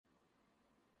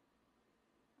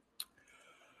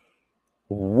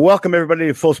Welcome, everybody,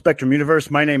 to Full Spectrum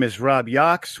Universe. My name is Rob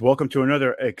Yox. Welcome to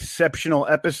another exceptional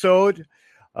episode.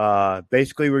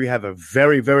 Basically, we have a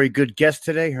very, very good guest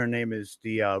today. Her name is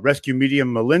the rescue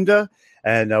medium, Melinda,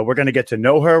 and we're going to get to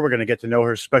know her. We're going to get to know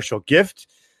her special gift.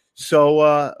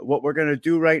 So what we're going to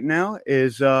do right now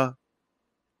is we're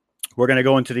going to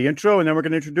go into the intro, and then we're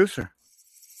going to introduce her.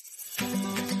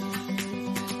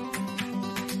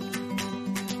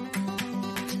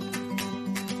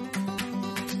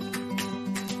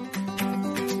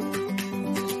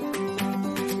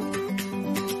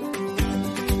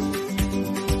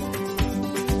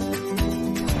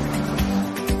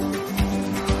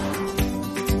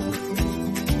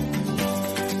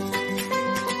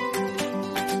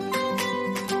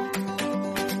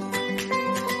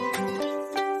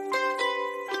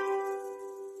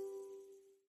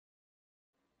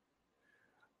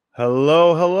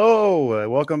 Hello.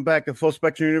 Welcome back to Full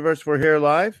Spectrum Universe. We're here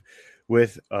live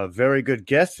with a very good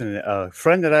guest and a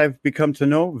friend that I've become to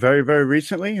know very, very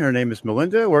recently. Her name is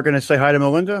Melinda. We're going to say hi to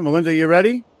Melinda. Melinda, you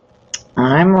ready?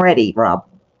 I'm ready, Rob.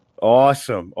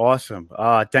 Awesome.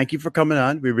 Thank you for coming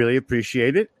on. We really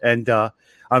appreciate it. And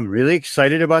I'm really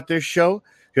excited about this show.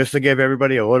 Just to give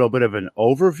everybody a little bit of an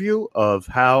overview of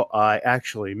how I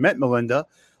actually met Melinda.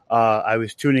 I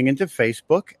was tuning into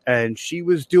Facebook, and she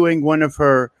was doing one of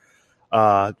her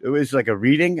it was like a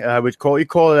reading. I would call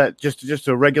that just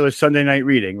a regular Sunday night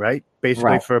reading, right?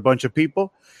 Basically, right, for a bunch of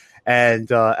people.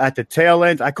 And at the tail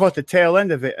end, I caught the tail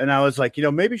end of it, and I was like,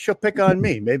 maybe she'll pick on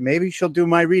me. Maybe she'll do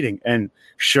my reading. And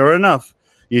sure enough,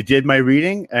 you did my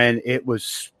reading, and it was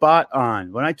spot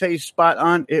on. When I tell you spot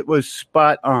on, it was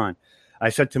spot on. I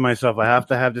said to myself, I have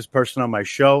to have this person on my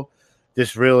show.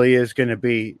 This really is going to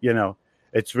be,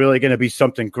 it's really going to be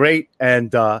something great.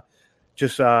 And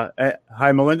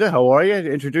hi, Melinda. How are you?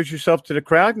 Introduce yourself to the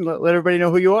crowd and let everybody know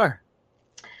who you are.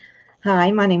 Hi,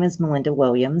 my name is Melinda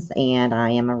Williams, and I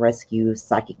am a rescue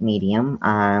psychic medium.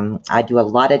 I do a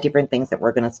lot of different things that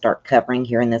we're going to start covering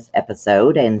here in this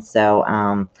episode. And so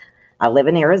I live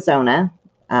in Arizona,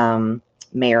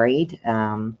 married.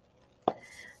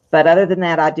 But other than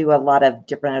that, I do a lot of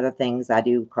different other things. I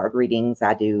do card readings.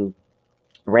 I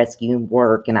rescue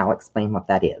work, and I'll explain what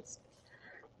that is.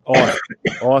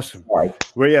 Awesome.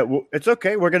 It's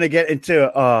okay. We're going to get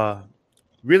into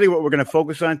really what we're going to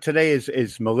focus on today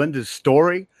is Melinda's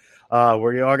story. We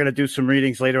are going to do some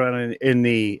readings later on in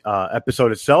the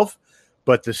episode itself,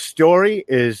 but the story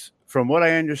is, from what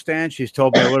I understand, she's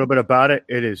told me a little bit about it.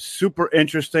 It is super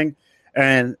interesting,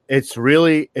 and it's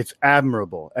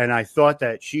admirable. And I thought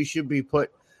that she should be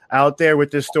put out there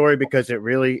with this story because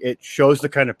it shows the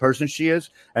kind of person she is.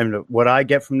 And what I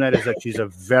get from that is that she's a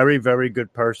very, very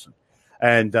good person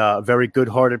and a very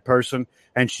good-hearted person.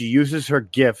 And she uses her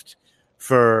gift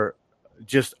for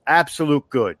just absolute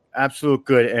good.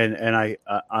 And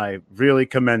I really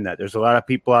commend that. There's a lot of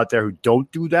people out there who don't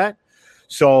do that.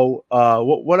 So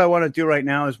what I want to do right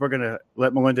now is we're going to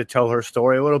let Melinda tell her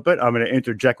story a little bit. I'm going to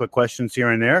interject with questions here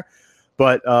and there,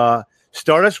 but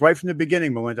start us right from the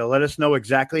beginning, Melinda. Let us know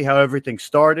exactly how everything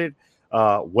started,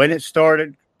 when it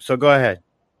started. So go ahead.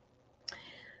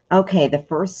 Okay, the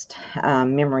first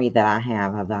memory that I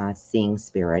have of seeing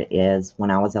spirit is when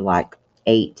I was like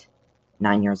 8,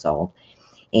 9 years old,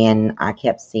 and I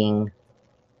kept seeing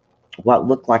what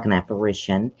looked like an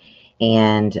apparition.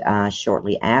 And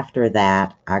shortly after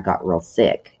that, I got real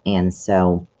sick, and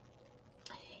so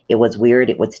it was weird.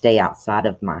 It would stay outside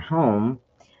of my home.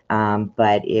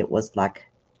 But it was like,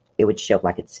 it would show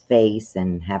like its face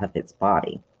and half of its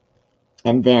body.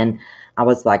 And then I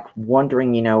was like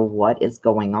wondering, what is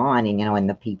going on? And, and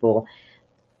the people,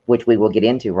 which we will get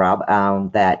into, Rob,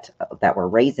 that were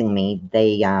raising me,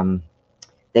 they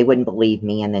wouldn't believe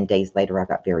me. And then days later, I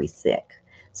got very sick.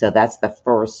 So that's the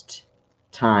first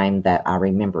time that I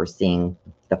remember seeing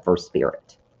the first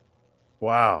spirit.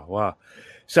 Wow.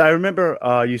 So I remember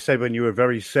you said when you were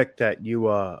very sick that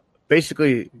you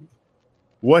basically,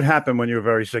 what happened when you were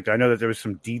very sick? I know that there was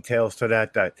some details to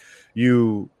that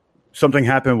something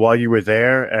happened while you were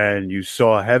there and you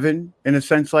saw heaven in a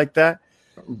sense like that.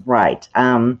 Right.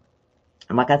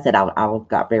 Like I said, I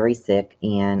got very sick,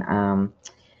 and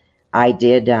I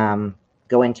did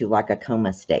go into like a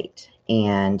coma state.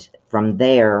 And from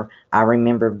there, I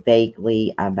remember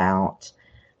vaguely about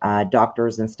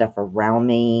doctors and stuff around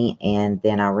me. And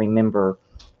then I remember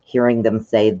hearing them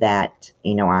say that,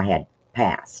 I had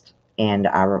passed, and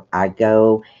I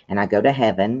go to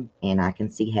heaven, and I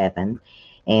can see heaven.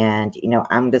 And,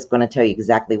 I'm just going to tell you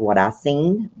exactly what I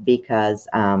seen, because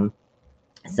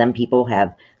some people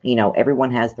have,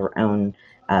 everyone has their own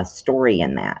story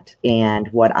in that. And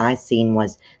what I seen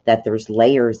was that there's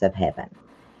layers of heaven.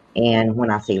 And when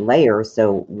I say layer,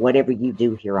 so whatever you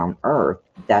do here on earth,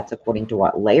 that's according to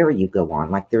what layer you go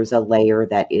on. Like there's a layer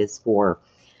that is for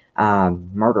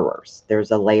murderers.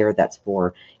 There's a layer that's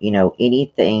for,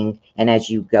 anything. And as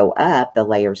you go up, the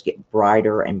layers get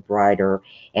brighter and brighter.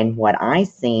 And what I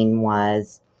seen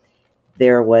was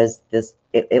there was this,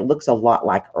 it looks a lot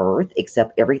like earth,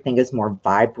 except everything is more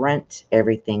vibrant.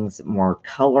 Everything's more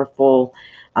colorful.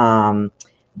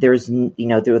 There's,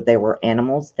 there were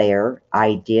animals there.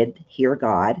 I did hear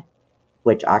God,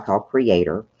 which I call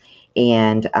creator.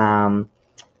 And,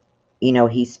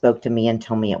 he spoke to me and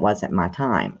told me it wasn't my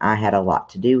time. I had a lot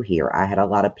to do here. I had a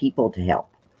lot of people to help.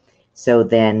 So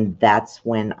then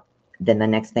then the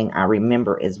next thing I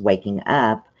remember is waking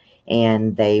up,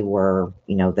 and they were,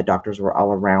 the doctors were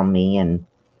all around me. And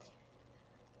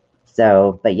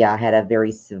so, but yeah, I had a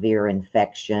very severe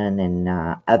infection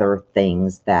and other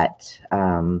things that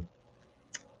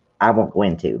I won't go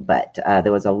into, but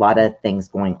there was a lot of things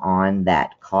going on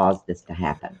that caused this to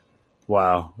happen.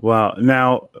 Wow. Wow.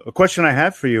 Now, a question I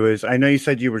have for you is, I know you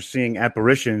said you were seeing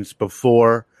apparitions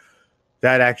before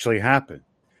that actually happened.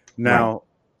 Now, right.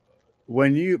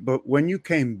 When you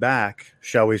came back,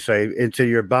 shall we say, into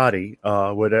your body,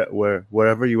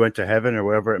 wherever you went to heaven or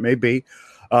wherever it may be,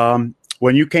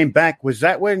 when you came back, was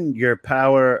that when your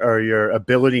power or your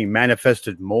ability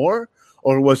manifested more,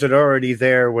 or was it already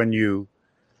there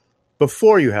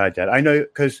before you had that? I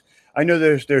know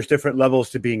there's different levels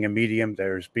to being a medium.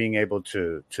 There's being able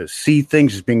to see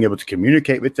things, there's being able to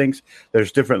communicate with things.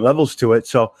 There's different levels to it.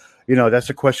 So, that's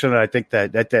a question that I think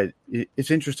that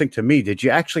it's interesting to me. Did you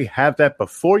actually have that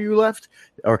before you left,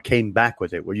 or came back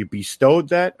with it? Were you bestowed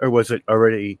that, or was it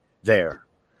already there?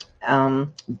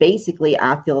 Basically,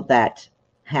 I feel that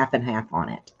half and half on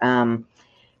it.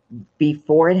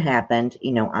 Before it happened,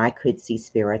 I could see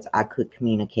spirits. I could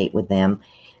communicate with them.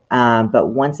 But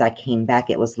once I came back,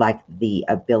 it was like the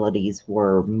abilities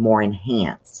were more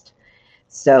enhanced.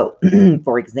 So,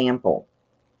 for example,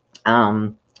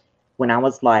 when I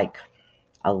was like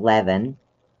 11,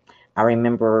 I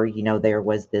remember, there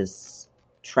was this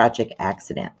tragic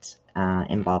accident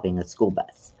involving a school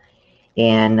bus.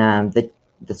 And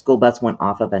the school bus went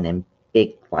off of a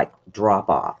big, like, drop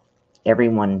off.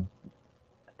 Everyone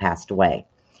passed away.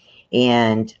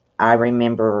 And I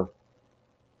remember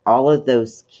all of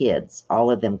those kids, all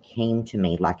of them came to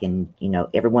me, like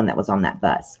everyone that was on that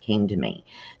bus came to me.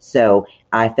 So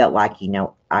I felt like,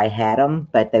 I had them,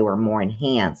 but they were more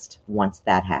enhanced once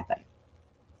that happened.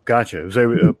 Gotcha.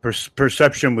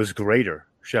 Perception was greater,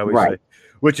 shall we say,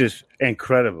 which is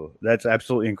incredible. That's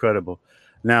absolutely incredible.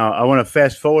 Now, I want to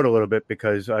fast forward a little bit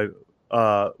because maybe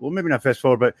not fast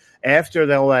forward, but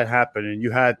after all that happened and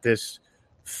you had this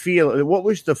what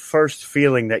was the first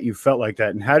feeling that you felt like that,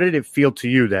 and how did it feel to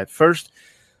you that first,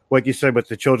 like you said, with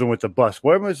the children with the bus?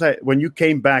 Where was that when you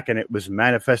came back and it was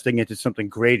manifesting into something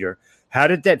greater? How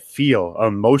did that feel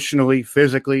emotionally,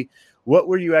 physically? What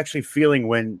were you actually feeling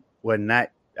when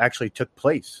that actually took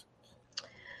place?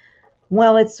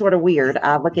 Well, it's sort of weird.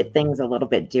 I look at things a little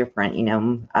bit different.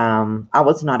 I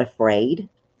was not afraid.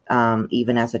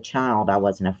 Even as a child, I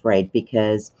wasn't afraid,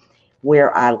 because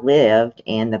where I lived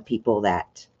and the people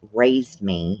that raised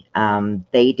me,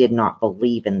 they did not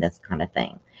believe in this kind of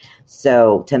thing.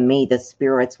 So to me, the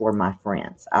spirits were my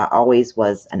friends. I always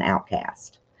was an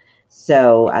outcast.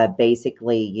 So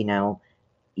basically,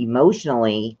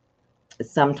 emotionally,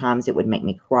 sometimes it would make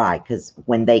me cry, because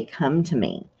when they come to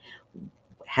me,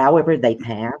 however they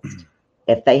passed,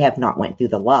 if they have not went through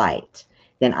the light,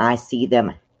 then I see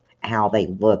them how they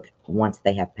look once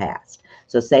they have passed.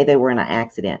 So say they were in an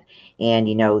accident and,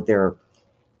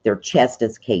 their chest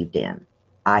is caved in.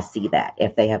 I see that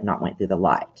if they have not went through the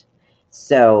light.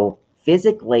 So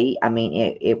physically, I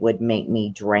mean, it would make me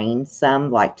drain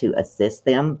some, like to assist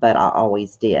them, but I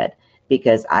always did,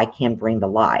 because I can bring the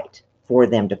light for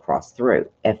them to cross through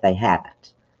if they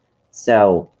haven't.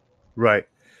 So. Right.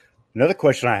 Another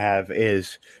question I have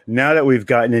is, now that we've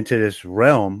gotten into this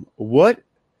realm, is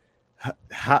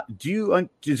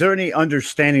there any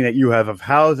understanding that you have of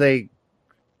how they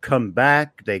come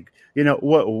back?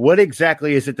 What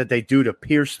exactly is it that they do to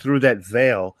pierce through that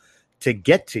veil to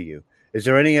get to you? Is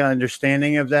there any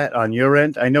understanding of that on your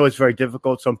end? I know it's very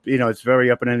difficult. It's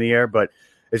very up and in the air, but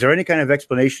is there any kind of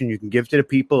explanation you can give to the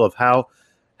people of how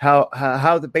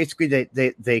basically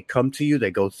they come to you,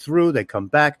 they go through, they come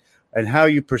back, and how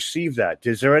you perceive that?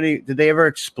 Did they ever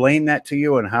explain that to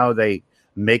you and how they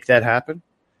make that happen?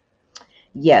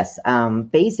 Yes.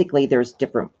 Basically, there's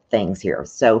different things here.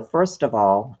 So first of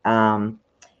all,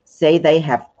 say they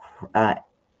have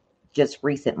just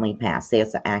recently passed, say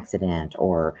it's an accident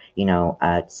or,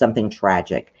 something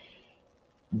tragic.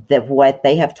 that what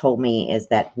they have told me is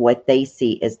that what they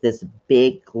see is this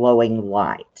big glowing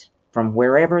light from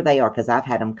wherever they are, because I've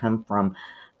had them come from,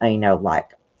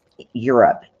 like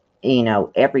Europe,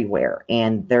 everywhere.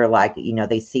 And they're like,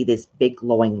 they see this big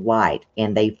glowing light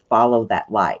and they follow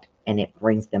that light and it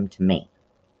brings them to me.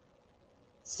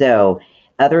 So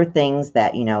other things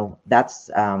that, that's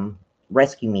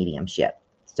rescue mediumship.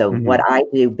 So Mhm. what I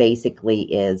do basically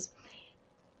is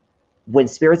when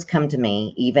spirits come to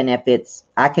me, even if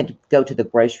I could go to the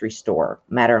grocery store.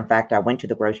 Matter of fact, I went to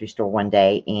the grocery store one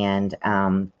day and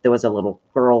there was a little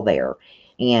girl there,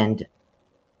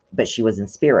 but she was in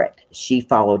spirit. She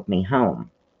followed me home.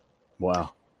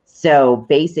 Wow. So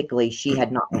basically, she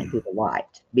had not went through the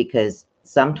light, because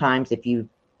sometimes if you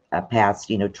pass,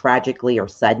 tragically or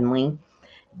suddenly,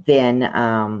 then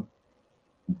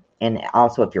and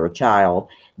also if you're a child,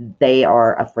 they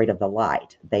are afraid of the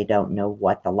light. They don't know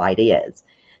what the light is.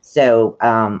 So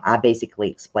I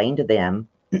basically explained to them,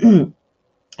 and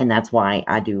that's why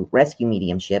I do rescue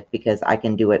mediumship, because I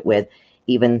can do it with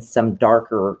even some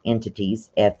darker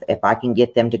entities. If I can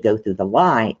get them to go through the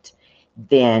light,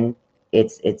 then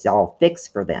it's all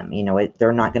fixed for them.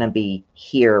 They're not going to be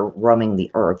here roaming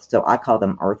the earth. So I call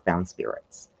them earthbound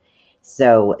spirits.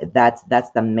 So that's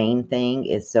the main thing,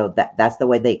 is so that's the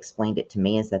way they explained it to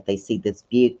me, is that they see this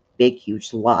big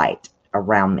huge light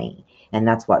around me, and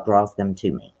that's what draws them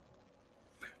to me.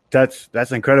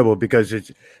 That's incredible, because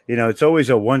it's always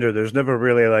a wonder. There's never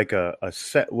really like a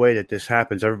set way that this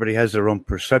happens. Everybody has their own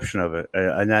perception of it,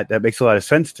 and that makes a lot of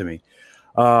sense to me.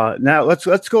 Now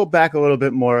let's go back a little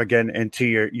bit more again into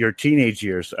your teenage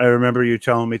years. I remember you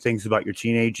telling me things about your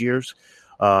teenage years,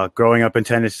 growing up in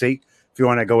Tennessee. If you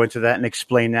want to go into that and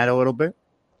explain that a little bit.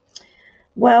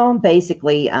 Well,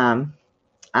 basically, I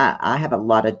have a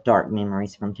lot of dark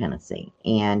memories from Tennessee,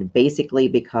 and basically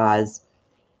because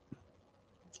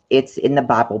it's in the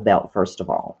Bible Belt, first of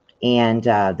all, and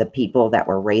the people that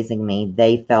were raising me,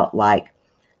 they felt like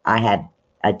I had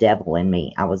a devil in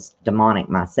me. I was demonic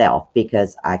myself,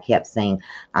 because I kept saying,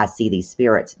 I see these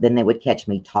spirits. Then they would catch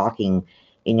me talking,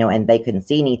 and they couldn't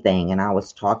see anything, and I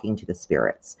was talking to the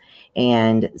spirits.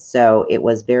 And so it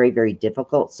was very, very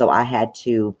difficult. So I had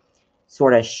to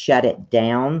sort of shut it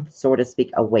down, so to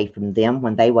speak, away from them.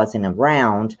 When they wasn't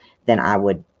around, then I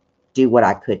would do what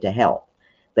I could to help.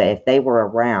 But if they were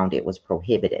around, it was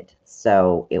prohibited.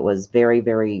 So it was very,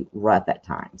 very rough at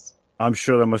times. I'm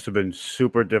sure that must have been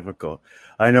super difficult.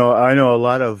 I know a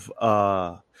lot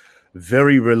of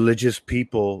very religious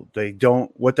people.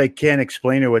 What they can't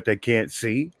explain or what they can't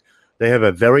see, they have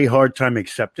a very hard time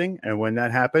accepting. And when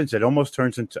that happens, it almost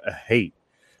turns into a hate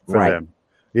for Right. them.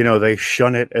 They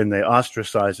shun it and they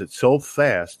ostracize it so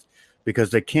fast because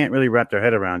they can't really wrap their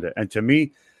head around it. And to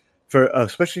me,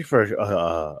 especially for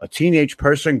a teenage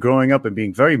person growing up and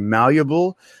being very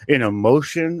malleable in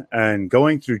emotion and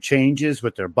going through changes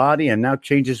with their body and now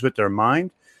changes with their mind,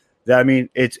 I mean,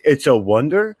 it's a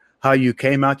wonder how you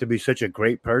came out to be such a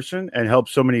great person and help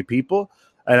so many people.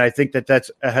 And I think that it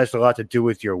has a lot to do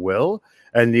with your will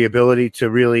and the ability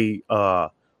to really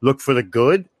look for the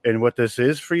good in what this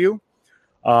is for you.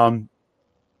 Another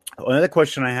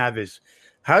question I have is,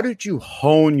 how did you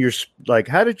hone your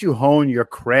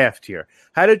craft here?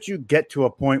 How did you get to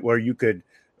a point where you could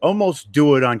almost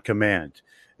do it on command?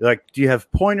 Like, do you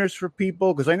have pointers for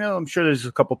people? Because I'm sure there's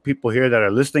a couple people here that are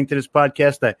listening to this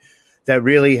podcast that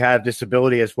really have this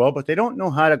ability as well, but they don't know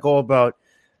how to go about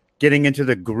getting into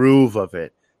the groove of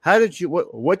it.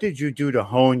 What did you do to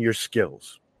hone your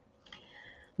skills?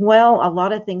 Well, a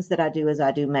lot of things that I do is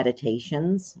I do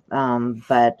meditations,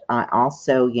 but I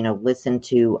also, listen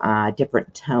to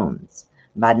different tones.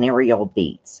 Binaural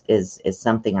beats is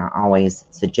something I always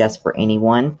suggest for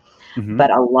anyone. Mm-hmm.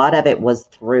 But a lot of it was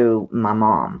through my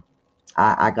mom.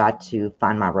 I got to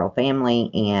find my real family,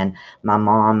 and my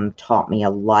mom taught me a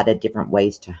lot of different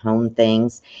ways to hone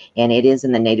things. And it is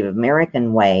in the Native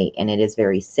American way, and it is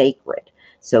very sacred.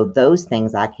 So those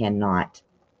things I cannot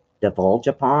divulge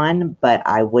upon, but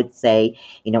I would say,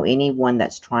 anyone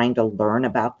that's trying to learn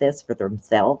about this for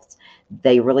themselves,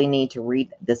 they really need to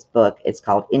read this book. It's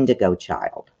called Indigo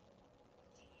Child,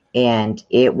 and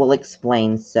it will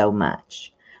explain so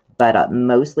much. But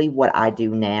mostly what I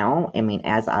do now, I mean,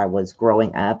 as I was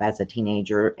growing up as a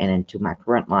teenager and into my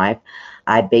current life,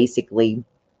 I basically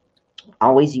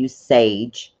always use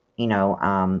sage,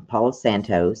 Palo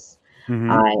Santos. Mm-hmm.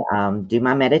 I do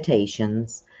my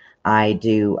meditations. I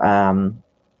do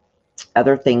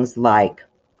other things like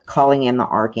calling in the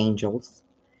archangels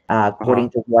Uh-huh. according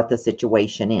to what the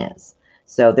situation is.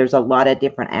 So there's a lot of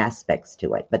different aspects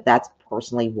to it, but that's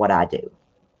personally what I do.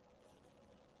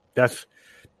 That's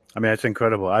I mean, that's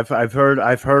incredible. I've heard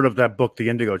of that book, The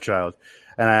Indigo Child,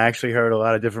 and I actually heard a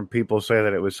lot of different people say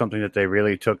that it was something that they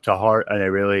really took to heart and they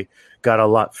really got a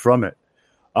lot from it.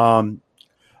 Um,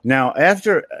 Now,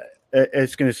 after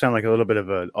it's going to sound like a little bit of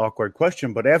an awkward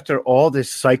question, but after all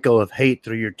this cycle of hate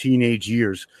through your teenage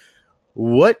years,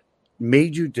 what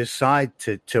made you decide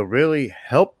to really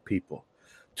help people,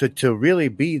 to really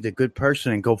be the good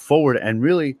person and go forward and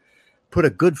really put a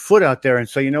good foot out there and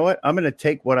say, you know what, I'm going to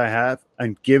take what I have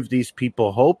and give these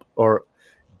people hope or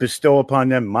bestow upon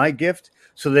them my gift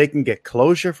so they can get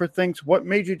closure for things? What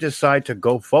made you decide to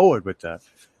go forward with that?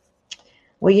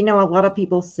 Well, a lot of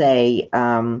people say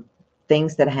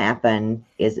things that happen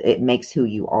is it makes who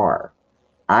you are.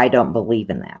 I don't believe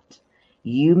in that.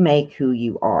 You make who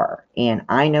you are. And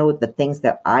I know the things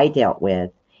that I dealt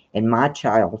with in my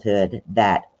childhood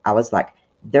that I was like,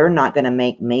 they're not going to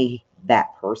make me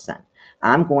that person.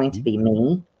 I'm going to be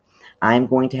me. I'm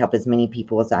going to help as many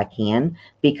people as I can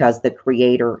because the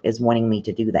Creator is wanting me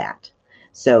to do that.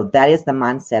 So that is the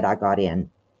mindset I got in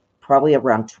probably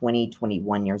around 20,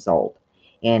 21 years old.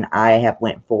 And I have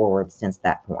went forward since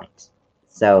that point.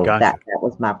 So Gotcha. that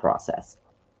was my process.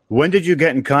 When did you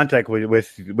get in contact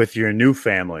with your new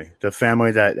family, the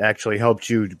family that actually helped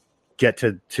you get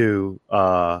to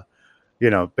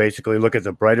basically look at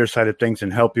the brighter side of things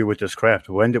and help you with this craft?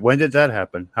 When did that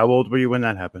happen? How old were you when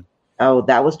that happened? Oh,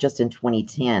 that was just in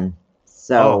 2010. Oh,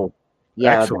 So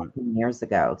yeah, about excellent. 10 years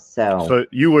ago. So So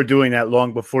you were doing that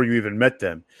long before you even met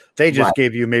them. They just right,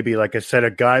 gave you maybe like a set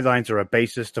of guidelines or a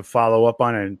basis to follow up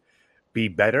on and be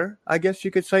better, I guess you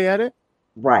could say, at it.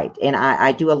 right. And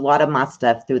I do a lot of my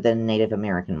stuff through the Native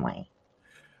American way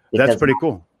That's because pretty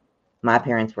cool. my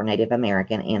parents were Native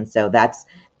American, and so that's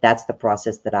the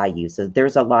process that I use. So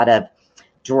there's a lot of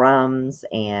drums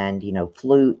and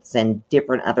flutes and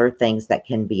different other things that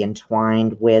can be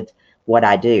entwined with what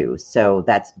I do. So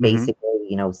that's Hmm. basically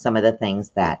some of the things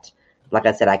that, like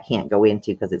I said, I can't go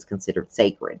into because it's considered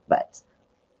sacred. But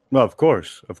Well, of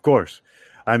course, of course.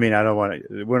 I mean, I don't want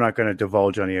to. We're not going to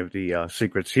divulge any of the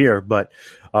secrets here, but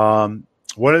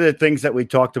one of the things that we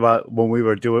talked about when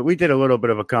we did a little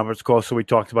bit of a conference call, so we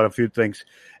talked about a few things,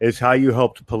 is how you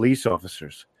helped police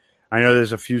officers. I know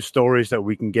there's a few stories that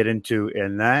we can get into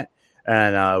in that,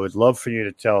 and I would love for you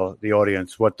to tell the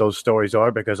audience what those stories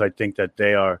are because I think that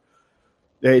they are.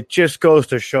 It just goes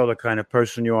to show the kind of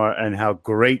person you are and how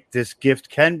great this gift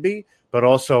can be, but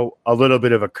also a little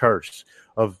bit of a curse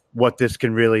of what this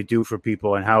can really do for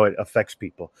people and how it affects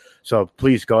people. So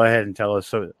please go ahead and tell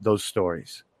us those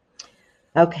stories.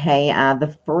 okay,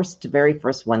 the very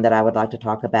first one that I would like to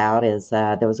talk about is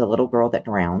there was a little girl that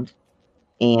drowned.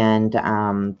 And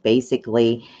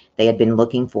basically, they had been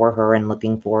looking for her and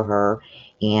looking for her.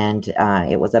 And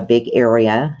it was a big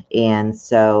area. And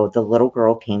so the little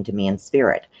girl came to me in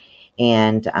spirit.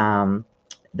 And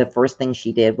the first thing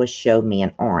she did was show me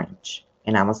an orange.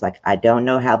 And I was like, I don't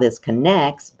know how this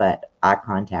connects, but I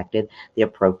contacted the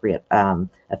appropriate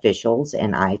officials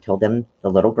and I told them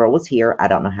the little girl was here. I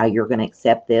don't know how you're going to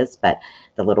accept this, but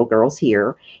the little girl's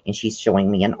here and she's showing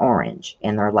me an orange.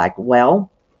 And they're like,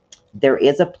 well, there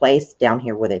is a place down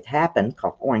here where it happened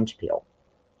called Orange Peel.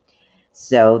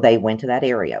 So they went to that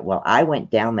area. Well, I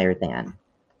went down there then,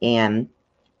 and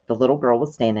the little girl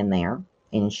was standing there,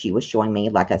 and she was showing me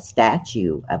like a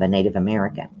statue of a Native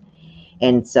American.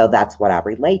 And so that's what I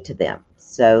relate to them.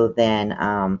 So then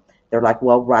they're like,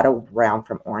 well, right around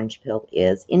from Orange Peel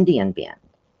is Indian Bend.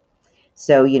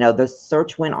 So, the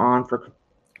search went on for,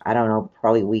 I don't know,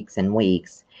 probably weeks and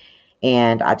weeks.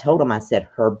 And I told him, I said,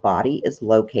 her body is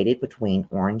located between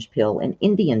Orange Peel and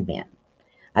Indian Bend.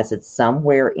 I said,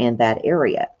 somewhere in that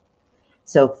area.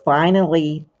 So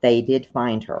finally, they did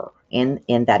find her in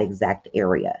that exact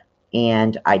area.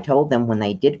 And I told them when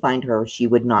they did find her, she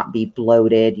would not be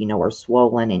bloated, or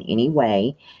swollen in any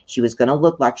way. She was going to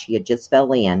look like she had just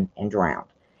fell in and drowned.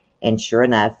 And sure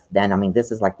enough, then, I mean,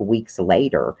 this is like weeks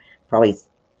later, probably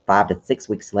 5 to 6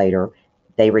 weeks later,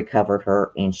 they recovered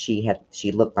her and she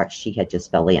looked like she had just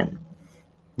fell in.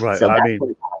 Right. So I that's mean,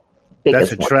 the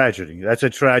that's a biggest one. tragedy. That's a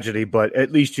tragedy, but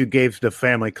at least you gave the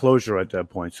family closure at that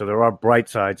point. So there are bright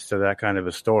sides to that kind of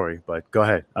a story. But go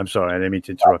ahead. I'm sorry. I didn't mean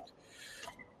to interrupt.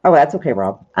 Oh, that's okay,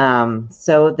 Rob.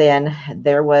 So then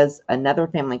there was another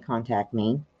family contact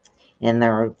me,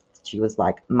 and she was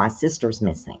like, my sister's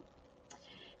missing.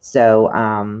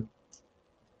 So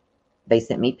they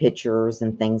sent me pictures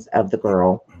and things of the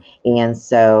girl. And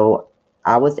so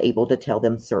I was able to tell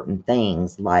them certain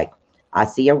things like, I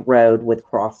see a road with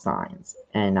cross signs.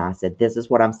 And I said, this is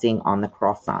what I'm seeing on the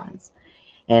cross signs.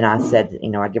 And I said,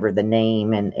 I give her the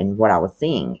name and what I was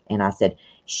seeing. And I said,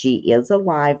 she is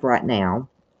alive right now.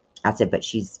 I said, but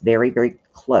she's very, very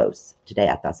close to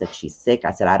death. I said, she's sick.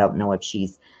 I said, I don't know if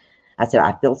I said,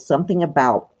 I feel something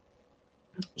about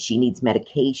she needs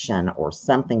medication or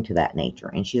something to that nature.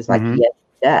 And she's like, Mm-hmm. yes,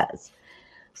 she does.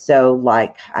 So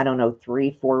like, I don't know,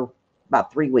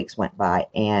 about 3 weeks went by.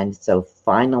 And so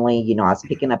finally, I was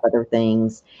picking up other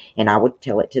things and I would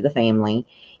tell it to the family,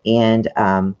 and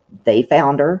they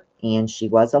found her and she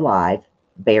was alive,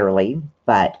 barely,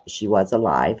 but she was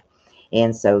alive.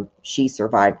 And so she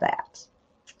survived that.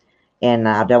 And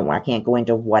I can't go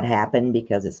into what happened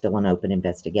because it's still an open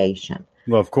investigation.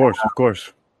 Well, of course, of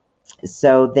course.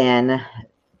 So then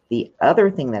the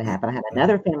other thing that happened, I had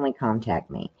another family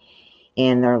contact me,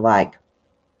 and they're like,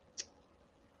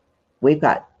 we've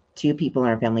got 2 people in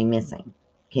our family missing.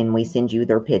 Can we send you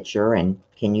their picture and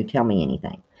can you tell me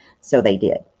anything? So they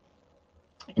did.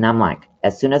 And I'm like,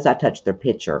 as soon as I touched their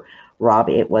picture, Rob,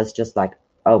 it was just like,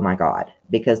 oh my God,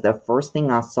 because the first thing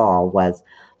I saw was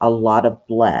a lot of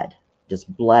blood,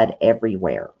 just blood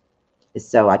everywhere.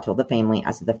 So I told the family,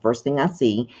 I said, the first thing I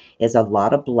see is a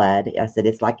lot of blood. I said,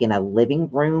 it's like in a living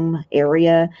room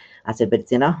area. I said, but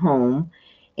it's in a home.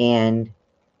 And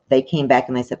they came back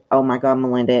and they said, oh my God,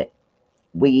 Melinda,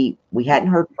 we hadn't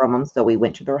heard from them. So we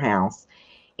went to their house.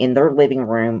 In their living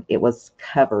room, it was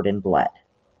covered in blood,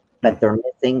 but they're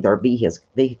missing, their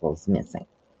vehicle's missing.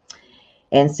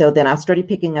 And so then I started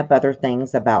picking up other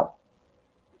things about,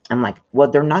 I'm like, well,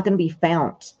 they're not going to be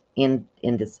found in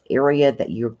this area that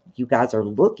you guys are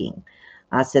looking.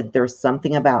 I said, there's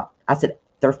something about, I said,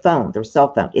 their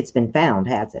cell phone, it's been found,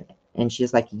 hasn't it? And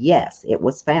she's like, yes, it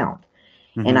was found.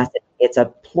 Mm-hmm. And I said, it's a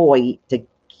ploy to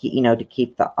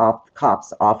keep the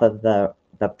cops off of the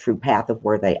true path of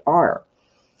where they are.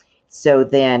 So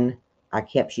then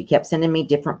she kept sending me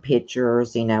different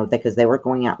pictures, because they were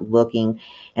going out looking.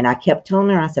 And I kept telling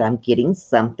her, I said, I'm getting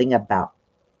something about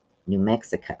New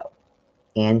Mexico.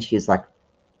 And she's like,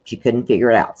 she couldn't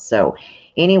figure it out. So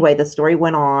anyway, the story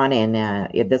went on, and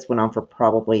this went on for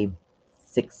probably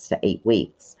 6 to 8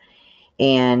 weeks.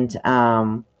 And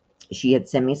she had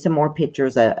sent me some more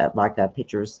pictures,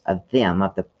 pictures of them,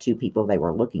 of the 2 people they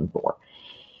were looking for.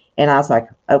 And I was like,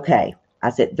 okay. I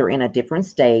said, they're in a different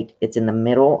state. It's in the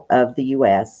middle of the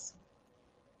U.S.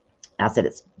 I said,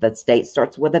 the state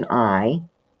starts with an I.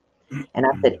 And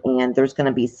I said, and there's going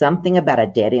to be something about a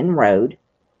dead end road.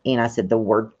 And I said, the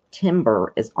word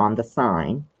timber is on the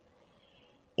sign.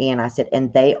 And I said,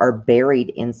 and they are buried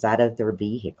inside of their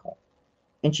vehicle.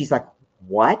 And she's like,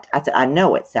 what? I said, I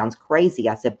know it sounds crazy.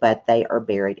 I said, but they are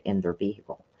buried in their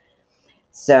vehicle.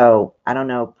 So I don't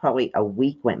know, probably a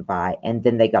week went by, and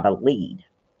then they got a lead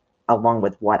along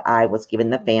with what I was giving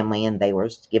the family, and they were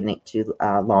giving it to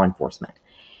law enforcement.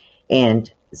 And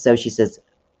so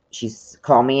she's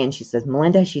called me and she says,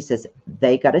 Melinda, she says,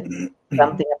 they got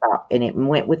something about, and it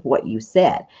went with what you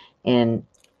said. And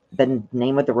the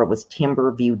name of the road was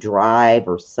Timberview Drive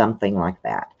or something like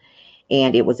that.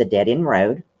 And it was a dead end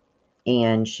road.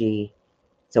 And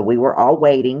so we were all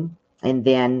waiting. And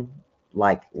then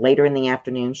like later in the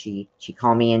afternoon, she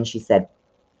called me and she said,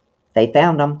 they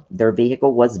found them. Their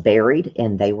vehicle was buried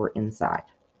and they were inside.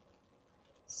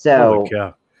 So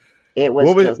it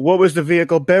was. What was the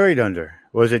vehicle buried under?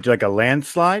 Was it like a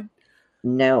landslide?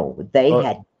 No, they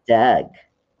had dug.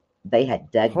 They had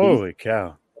dug. Holy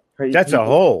cow! That's a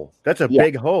hole. That's a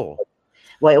big hole.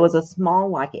 Well, it was a small,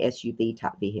 like SUV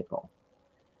type vehicle.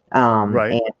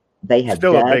 Right. And they had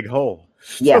still dug. A big hole.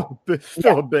 Still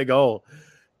a big hole.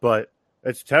 But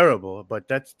it's terrible. But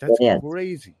that's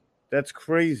crazy. That's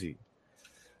crazy.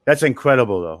 That's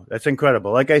incredible, though. That's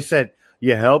incredible. Like I said,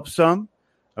 you help some,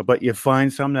 but you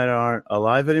find some that aren't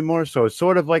alive anymore. So it's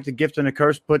sort of like the gift and the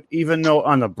curse. But even though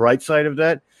on the bright side of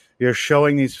that, you're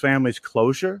showing these families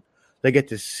closure, they get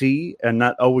to see and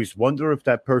not always wonder if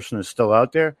that person is still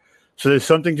out there. So there's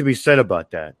something to be said about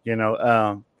that.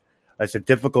 It's a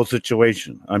difficult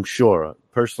situation, I'm sure.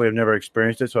 Personally, I've never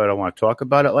experienced it, so I don't want to talk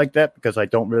about it like that because I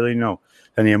don't really know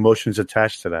and the emotions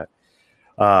attached to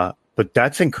that. But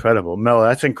that's incredible. Mel,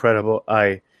 that's incredible.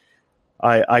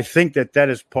 I think that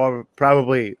is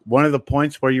probably one of the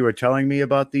points where you were telling me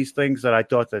about these things that I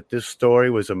thought that this story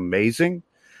was amazing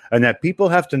and that people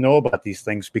have to know about these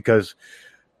things because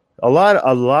a lot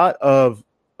of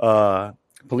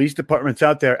police departments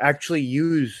out there actually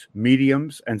use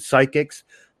mediums and psychics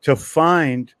to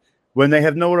find when they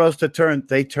have nowhere else to turn,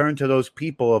 they turn to those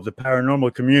people of the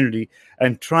paranormal community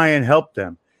and try and help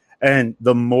them. And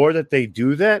the more that they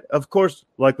do that, of course,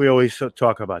 like we always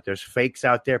talk about, there's fakes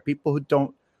out there, people who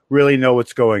don't really know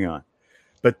what's going on.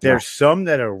 But there's some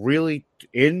that are really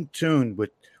in tune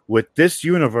with this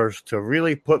universe to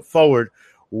really put forward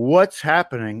what's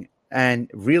happening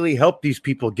and really help these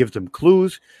people, give them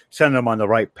clues, send them on the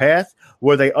right path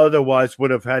where they otherwise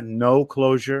would have had no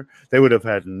closure. They would have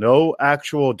had no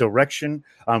actual direction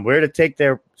on where to take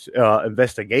their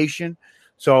investigation.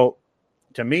 So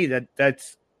to me,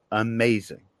 that's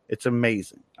amazing. It's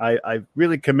amazing. I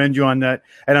really commend you on that.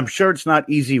 And I'm sure it's not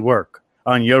easy work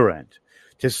on your end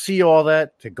to see all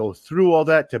that, to go through all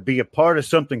that, to be a part of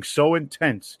something so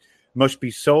intense must be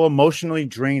so emotionally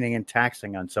draining and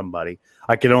taxing on somebody.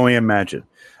 I can only imagine.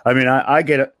 I mean, I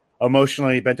get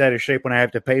emotionally bent out of shape when I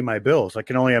have to pay my bills. I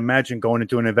can only imagine going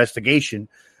into an investigation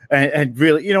and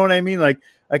really, you know what I mean? Like,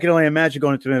 I can only imagine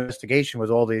going into an investigation with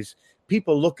all these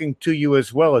people looking to you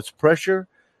as well. It's pressure,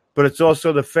 but it's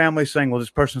also the family saying, well, this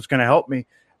person's going to help me.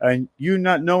 And you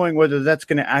not knowing whether that's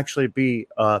going to actually be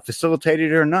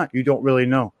facilitated or not. You don't really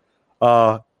know.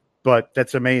 But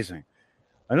that's amazing.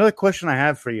 Another question I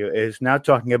have for you is now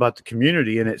talking about the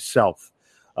community in itself.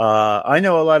 I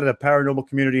know a lot of the paranormal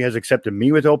community has accepted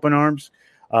me with open arms.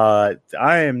 I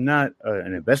am not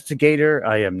an investigator.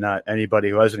 I am not anybody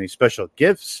who has any special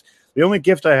gifts. The only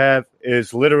gift I have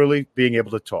is literally being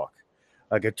able to talk.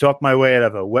 I could talk my way out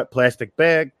of a wet plastic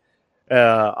bag.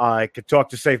 I could talk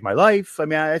to save my life. I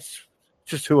mean, it's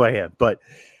just who I am. But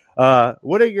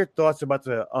what are your thoughts about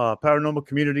the paranormal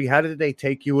community? How did they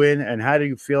take you in, and how do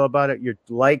you feel about it? Your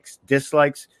likes,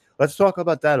 dislikes? Let's talk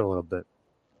about that a little bit.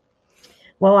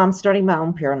 Well, I'm starting my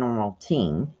own paranormal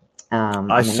team.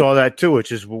 I saw that too,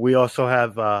 which is we also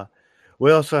have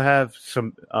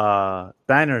some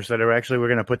banners that are actually, we're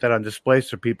going to put that on display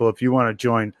so people, if you want to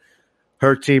join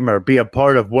her team or be a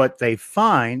part of what they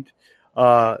find,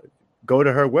 go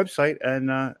to her website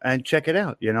and check it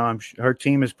out. You know, her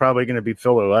team is probably going to be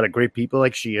filled with a lot of great people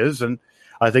like she is, and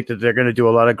I think that they're going to do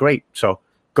a lot of great. So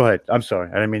go ahead. I'm sorry.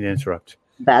 I didn't mean to interrupt.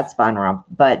 That's fine, Rob.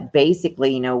 But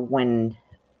basically, you know, when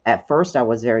at first I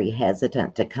was very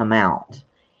hesitant to come out.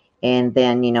 And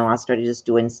then, you know, I started just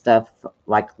doing stuff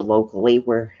like locally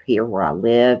where I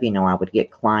live, you know, I would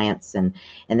get clients and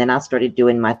then I started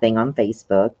doing my thing on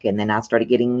Facebook, and then I started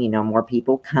getting, you know, more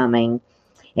people coming.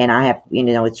 And I have, you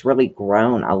know, it's really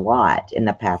grown a lot in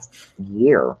the past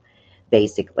year,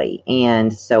 basically.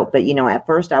 And so, but, you know, at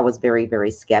first I was very,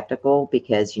 very skeptical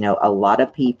because, you know, a lot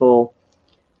of people,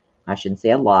 I shouldn't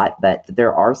say a lot, but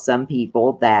there are some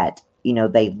people that, you know,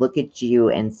 they look at you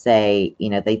and say, you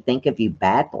know, they think of you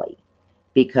badly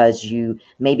because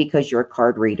because you're a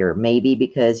card reader, maybe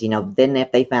because, you know, then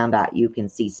if they found out you can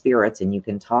see spirits and you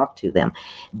can talk to them,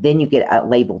 then you get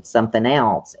labeled something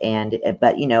else.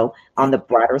 But, you know, on the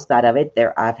brighter side of it,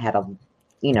 I've had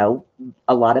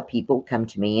a lot of people come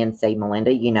to me and say,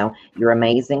 Melinda, you know, you're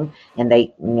amazing. And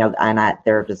they, you know,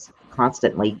 they're just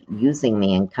constantly using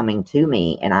me and coming to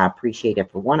me, and I appreciate it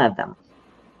for one of them.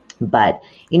 But,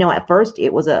 you know, at first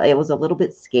it was a little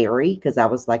bit scary because I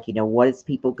was like, you know, what is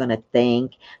people going to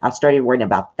think? I started worrying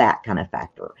about that kind of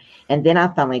factor. And then I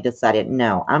finally decided,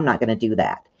 no, I'm not going to do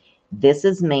that. This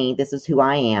is me. This is who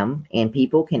I am. And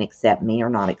people can accept me or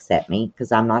not accept me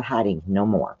because I'm not hiding no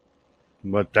more.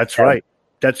 But that's right.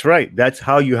 That's right. That's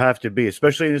how you have to be,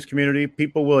 especially in this community.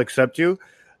 People will accept you,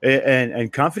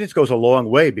 and confidence goes a long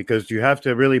way because you have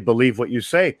to really believe what you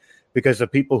say, because the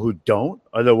people who don't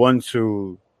are the ones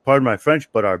who, pardon my French,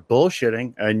 but are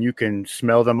bullshitting, and you can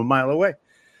smell them a mile away.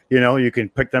 You know, you can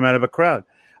pick them out of a crowd.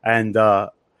 And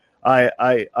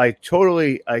I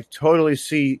totally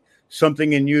see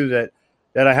something in you that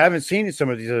I haven't seen in some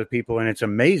of these other people, and it's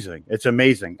amazing. It's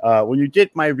amazing. When you did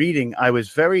my reading, I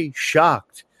was very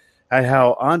shocked at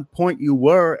how on point you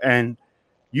were, and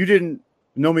you didn't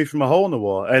know me from a hole in the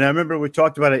wall. And I remember we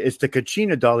talked about it. It's the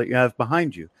Kachina doll that you have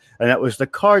behind you, and that was the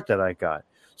card that I got.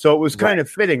 So it was kind of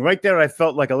fitting. Right there, I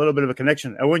felt like a little bit of a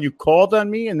connection. And when you called on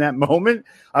me in that moment,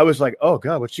 I was like, oh,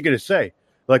 God, what's she going to say?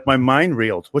 Like, my mind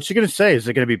reeled. What's she going to say? Is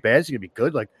it going to be bad? Is it going to be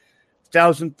good? Like,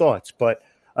 1,000 thoughts. But,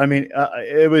 I mean,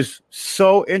 it was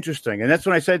so interesting. And that's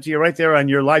when I said to you right there on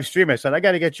your live stream, I said, I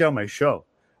got to get you on my show.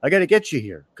 I got to get you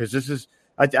here because this is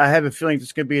 – I have a feeling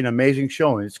it's going to be an amazing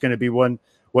show, and it's going to be one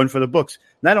for the books.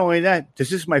 Not only that,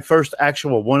 this is my first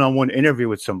actual one-on-one interview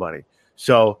with somebody.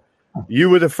 So – you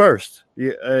were the first.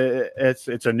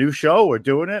 It's a new show. We're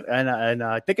doing it, and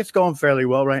I think it's going fairly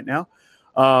well right now.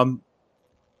 I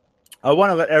want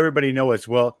to let everybody know as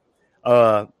well,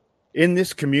 in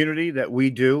this community that we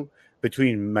do,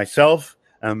 between myself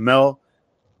and Mel,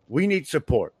 we need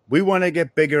support. We want to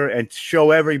get bigger and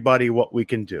show everybody what we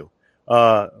can do.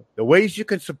 The ways you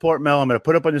can support Mel, I'm going to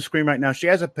put up on the screen right now. She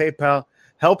has a PayPal.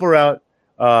 Help her out.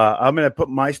 I'm going to put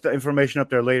my information up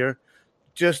there later.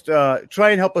 Just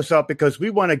try and help us out because we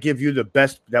want to give you the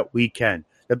best that we can,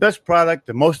 the best product,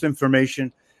 the most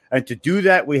information. And to do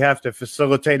that, we have to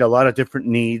facilitate a lot of different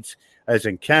needs, as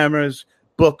in cameras,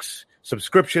 books,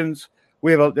 subscriptions.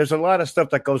 There's a lot of stuff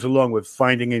that goes along with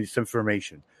finding this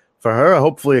information. For her,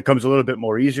 hopefully it comes a little bit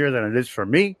more easier than it is for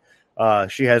me.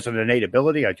 She has an innate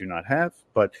ability I do not have,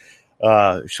 but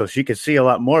so she can see a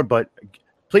lot more. But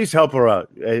please help her out.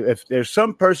 If there's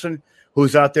some person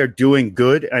who's out there doing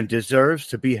good and deserves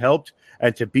to be helped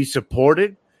and to be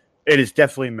supported, it is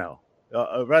definitely Mel.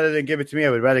 Rather than give it to me, I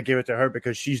would rather give it to her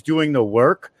because she's doing the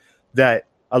work that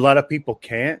a lot of people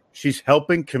can't. She's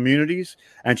helping communities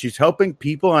and she's helping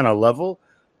people on a level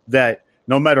that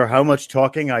no matter how much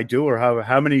talking I do or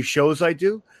how many shows I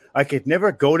do, I could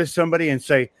never go to somebody and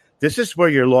say, this is where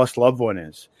your lost loved one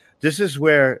is. This is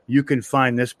where you can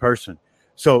find this person.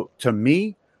 So to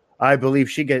me, I believe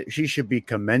she should be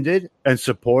commended and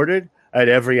supported at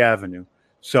every avenue.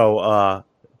 So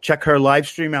check her live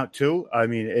stream out too. I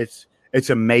mean, it's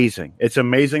amazing. It's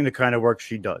amazing the kind of work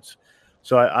she does.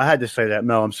 So I had to say that,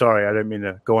 Mel. I'm sorry. I didn't mean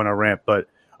to go on a rant, but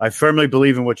I firmly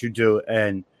believe in what you do.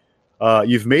 And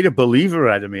you've made a believer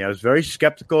out of me. I was very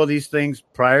skeptical of these things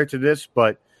prior to this,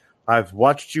 but I've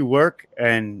watched you work,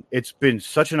 and it's been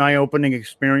such an eye-opening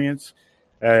experience,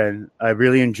 and I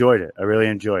really enjoyed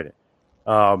it.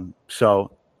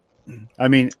 So, I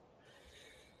mean,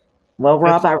 well,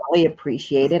 Rob, I really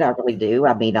appreciate it. I really do.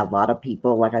 I mean, a lot of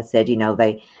people, like I said,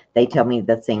 they tell me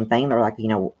the same thing. They're like,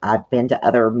 I've been to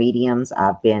other mediums,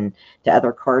 I've been to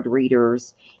other card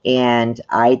readers, and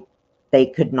they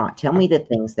could not tell me the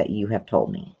things that you have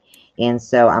told me. And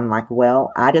so I'm like,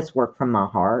 well, I just work from my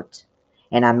heart,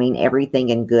 and I mean everything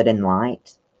in good and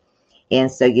light. And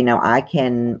so,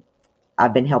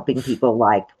 I've been helping people,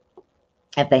 like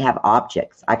if they have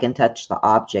objects, I can touch the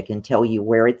object and tell you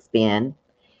where it's been.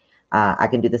 I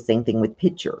can do the same thing with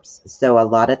pictures. So a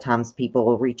lot of times people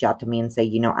will reach out to me and say,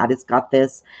 I just got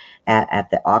this at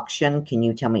the auction. Can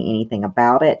you tell me anything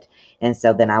about it? And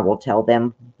so then I will tell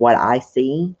them what I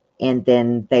see, and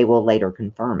then they will later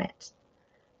confirm it.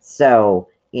 So,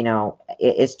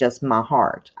 it's just my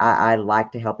heart. I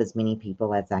like to help as many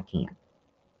people as I can.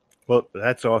 Well,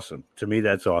 that's awesome. To me,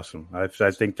 that's awesome. I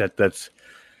think that's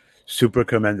super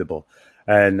commendable.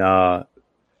 And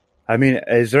I mean,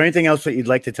 is there anything else that you'd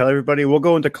like to tell everybody? We'll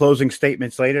go into closing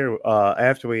statements later.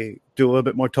 After we do a little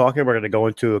bit more talking, we're going to go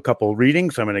into a couple of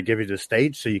readings. I'm going to give you the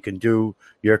stage so you can do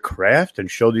your craft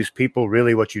and show these people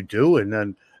really what you do. And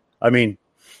then, I mean,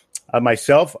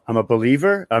 myself, I'm a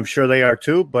believer. I'm sure they are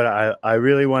too, but I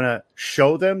really want to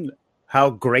show them how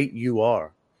great you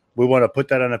are. We want to put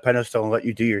that on a pedestal and let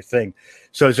you do your thing.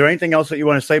 So is there anything else that you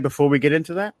want to say before we get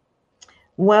into that?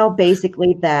 Well,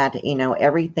 basically that,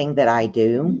 everything that I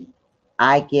do,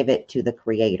 I give it to the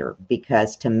Creator,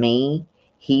 because to me,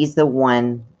 He's the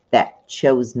one that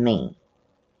chose me.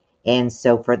 And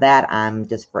so for that, I'm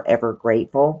just forever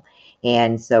grateful.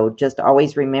 And so just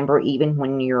always remember, even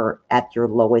when you're at your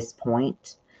lowest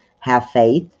point, have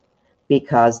faith,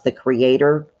 because the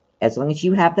Creator, as long as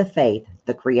you have the faith,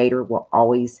 the Creator will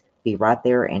always be right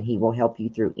there, and He will help you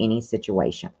through any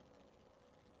situation.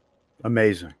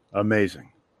 Amazing.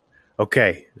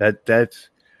 Okay,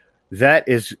 that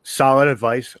is solid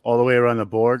advice all the way around the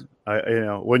board.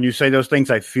 When you say those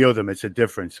things, I feel them. It's a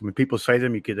difference. When people say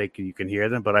them, you can hear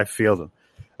them, but I feel them,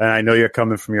 and I know you're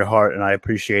coming from your heart, and I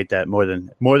appreciate that more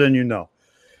than you know.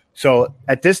 So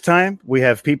at this time, we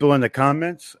have people in the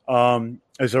comments.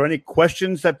 Is there any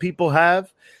questions that people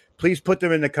have? Please put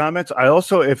them in the comments. I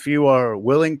also, if you are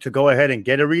willing to go ahead and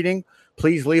get a reading,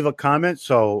 please leave a comment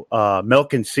so Mel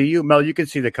can see you. Mel, you can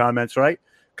see the comments, right?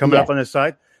 Coming up on the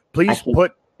side. Please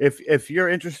put, if you're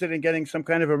interested in getting some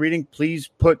kind of a reading, please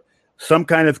put some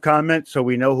kind of comment so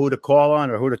we know who to call on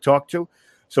or who to talk to.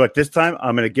 So at this time,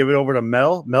 I'm going to give it over to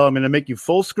Mel. Mel, I'm going to make you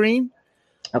full screen.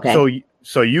 Okay.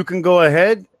 So you can go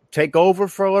ahead, take over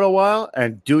for a little while,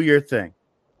 and do your thing.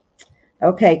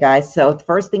 Okay, guys. So the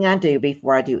first thing I do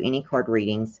before I do any card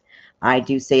readings, I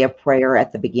do say a prayer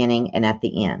at the beginning and at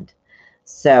the end.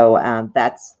 So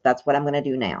that's what I'm going to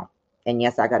do now. And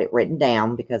yes, I got it written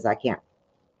down because I can't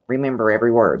remember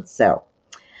every word. So,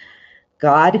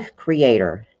 God,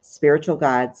 Creator, spiritual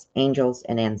guides, angels,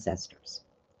 and ancestors,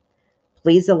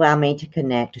 please allow me to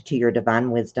connect to your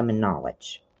divine wisdom and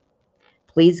knowledge.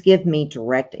 Please give me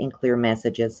direct and clear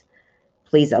messages.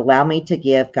 Please allow me to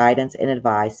give guidance and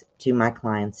advice to my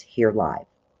clients here live.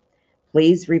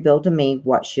 Please reveal to me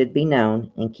what should be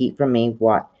known and keep from me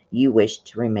what you wish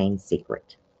to remain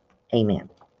secret. Amen.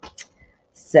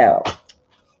 So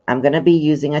I'm going to be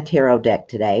using a tarot deck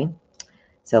today.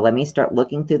 So let me start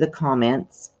looking through the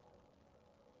comments.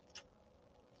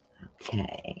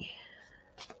 Okay.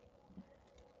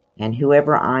 And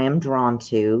whoever I am drawn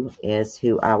to is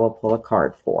who I will pull a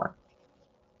card for.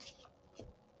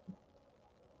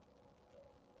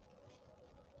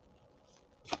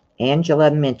 Angela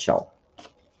Mitchell.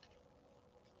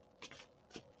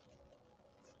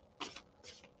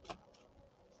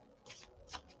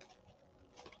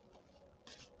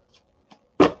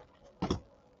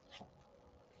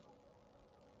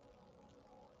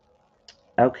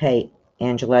 Okay,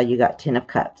 Angela, you got 10 of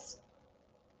Cups.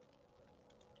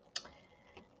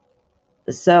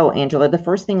 So, Angela, the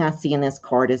first thing I see in this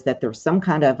card is that there's some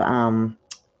kind of,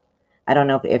 I don't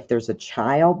know if there's a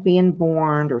child being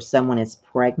born or someone is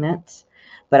pregnant,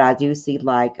 but I do see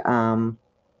like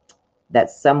that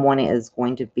someone is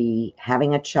going to be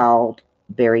having a child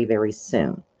very, very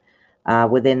soon,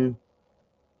 within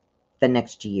the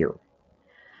next year.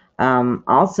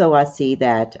 Also, I see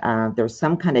that there's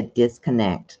some kind of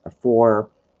disconnect for,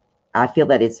 I feel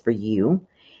that it's for you,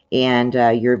 and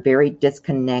you're very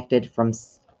disconnected from,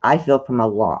 I feel, from a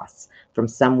loss, from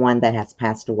someone that has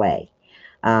passed away.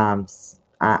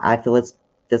 I feel it's,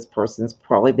 this person's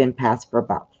probably been passed for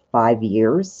about 5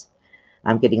 years.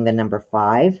 I'm getting the number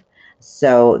 5.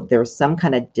 So there's some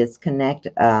kind of disconnect.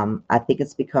 I think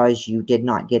it's because you did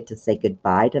not get to say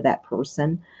goodbye to that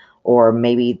person, or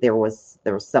maybe there was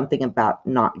something about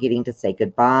not getting to say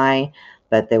goodbye,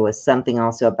 but there was something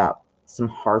also about some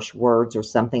harsh words or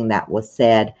something that was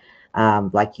said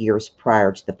like years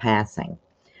prior to the passing.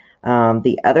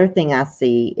 The other thing I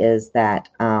see is that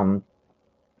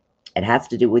it has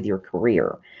to do with your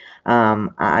career.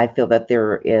 I feel that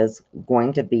there is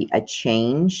going to be a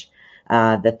change.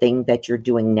 The thing that you're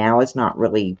doing now is not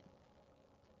really,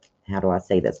 how do I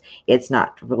say this? It's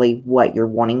not really what you're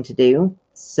wanting to do.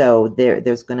 So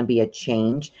there's going to be a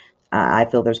change. I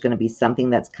feel there's going to be something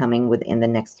that's coming within the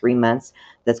next 3 months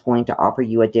that's going to offer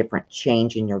you a different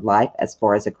change in your life as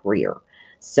far as a career.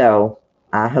 So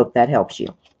I hope that helps you.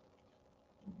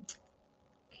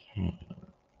 Okay.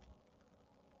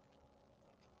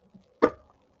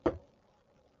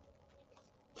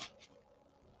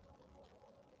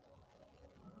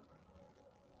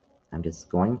 I'm just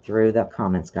going through the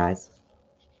comments, guys.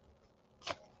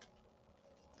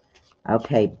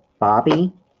 Okay,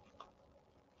 Bobby.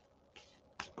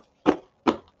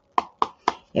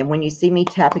 And when you see me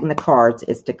tapping the cards,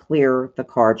 it's to clear the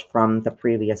cards from the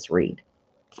previous read.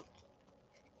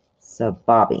 So,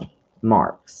 Bobby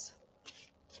Marks.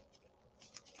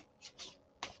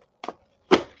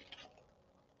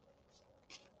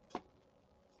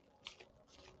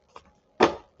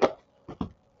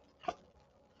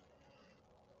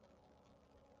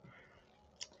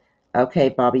 Okay,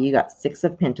 Bobby, you got 6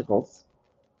 of Pentacles.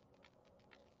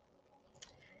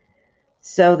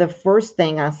 So the first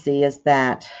thing I see is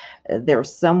that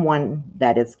there's someone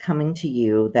that is coming to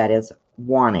you that is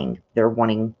wanting, they're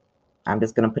wanting, I'm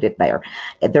just going to put it there,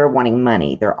 they're wanting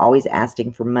money. They're always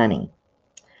asking for money.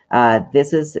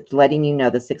 This is letting you know,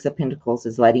 the 6 of Pentacles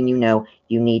is letting you know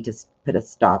you need to put a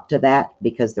stop to that,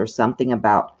 because there's something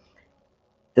about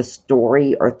the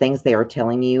story or things they are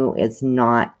telling you is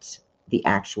not the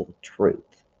actual truth.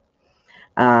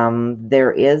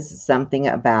 There is something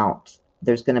about,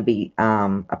 there's going to be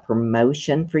a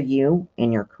promotion for you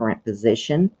in your current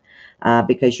position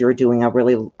because you're doing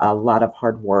a lot of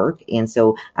hard work. And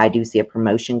so I do see a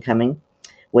promotion coming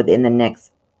within the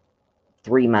next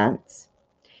 3 months.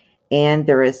 And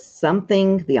there is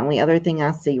something, the only other thing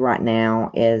I see right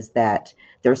now is that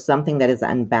there's something that is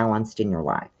unbalanced in your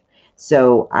life.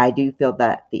 So I do feel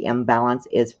that the imbalance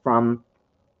is from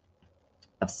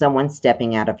of someone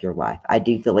stepping out of your life. I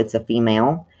do feel it's a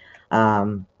female,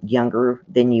 younger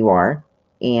than you are,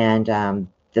 and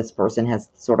this person has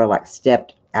sort of like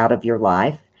stepped out of your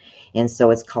life, and so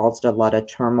it's caused a lot of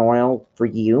turmoil for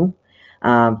you,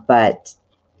 but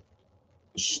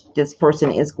this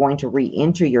person is going to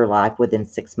re-enter your life within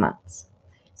 6 months,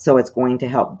 so it's going to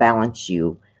help balance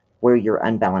you where you're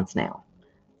unbalanced now.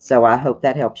 So I hope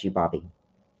that helps you, Bobby.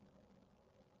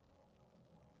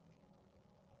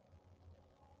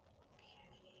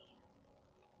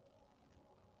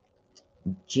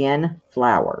 Jen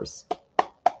Flowers.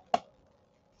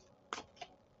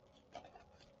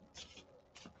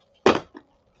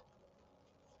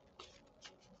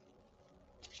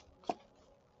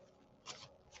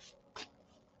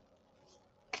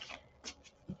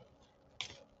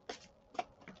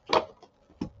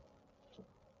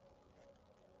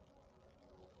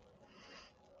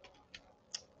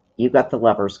 You got the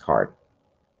Lovers card.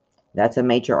 That's a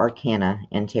major arcana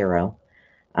in tarot.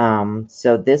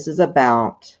 So this is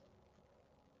about,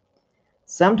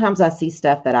 sometimes I see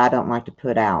stuff that I don't like to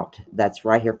put out that's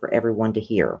right here for everyone to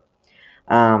hear.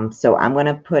 So I'm going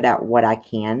to put out what I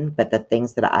can, but the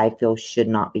things that I feel should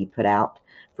not be put out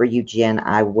for you, Jen,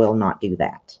 I will not do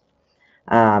that.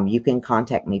 You can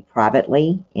contact me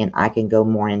privately and I can go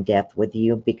more in depth with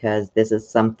you because this is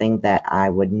something that I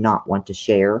would not want to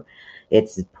share.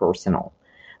 It's personal.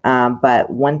 But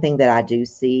one thing that I do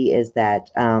see is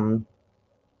that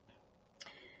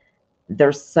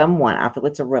there's someone, I feel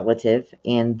it's a relative,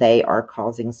 and they are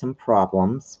causing some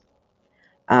problems.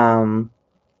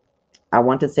 I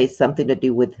want to say something to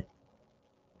do with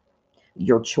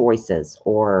your choices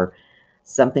or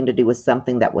something to do with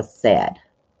something that was said.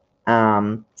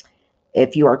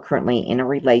 If you are currently in a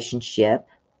relationship,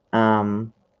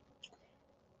 I'm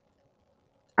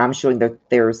showing that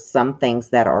there's some things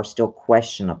that are still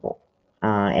questionable.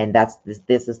 And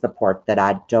this is the part that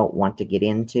I don't want to get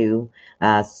into.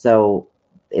 So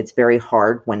it's very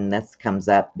hard when this comes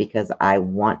up because I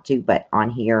want to, but on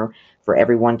here for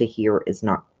everyone to hear is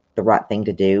not the right thing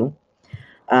to do.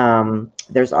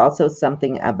 There's also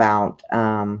something about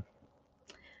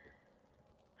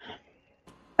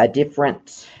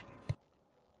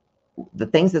the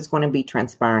things that's going to be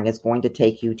transpiring is going to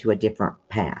take you to a different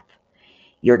path.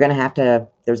 You're going to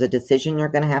there's a decision you're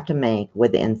going to have to make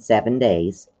within 7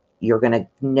 days. You're going to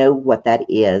know what that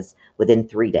is within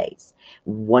 3 days.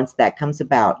 Once that comes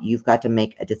about, you've got to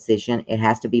make a decision. It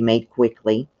has to be made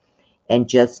quickly. And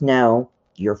just know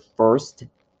your first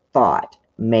thought,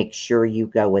 make sure you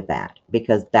go with that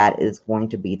because that is going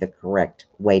to be the correct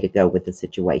way to go with the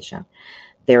situation.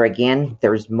 There again,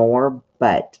 there's more,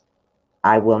 but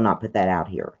I will not put that out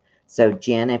here. So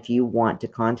Jen, if you want to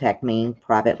contact me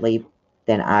privately,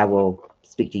 then I will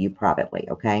speak to you privately,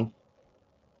 okay?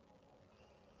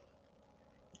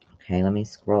 Okay, let me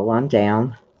scroll on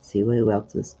down, see who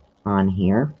else is on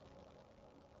here.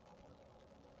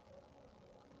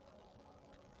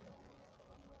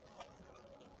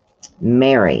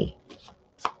 Mary.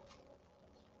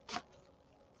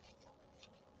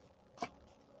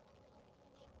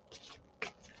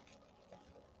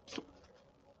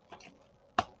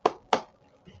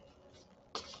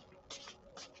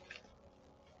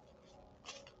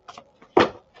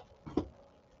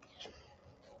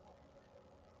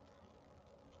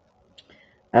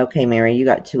 Okay, Mary, you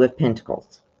got 2 of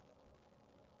Pentacles.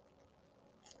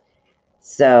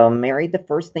 So, Mary, the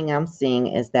first thing I'm seeing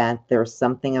is that there's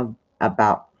something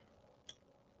about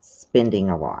spending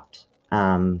a lot.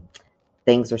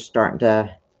 Things are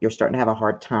you're starting to have a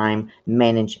hard time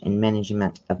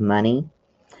management of money.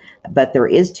 But there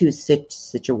is 2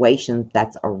 situations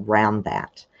that's around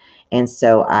that. And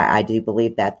so I do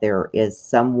believe that there is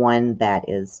someone that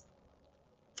is,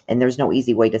 and there's no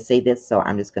easy way to say this, so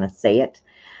I'm just going to say it,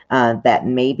 that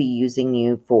may be using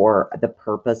you for the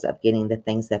purpose of getting the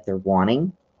things that they're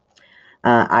wanting.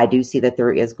 I do see that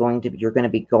you're going to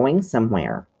be going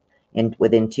somewhere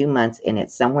within 2 months, and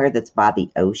it's somewhere that's by the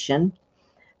ocean.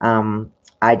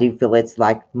 I do feel it's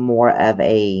like more of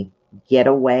a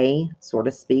getaway, so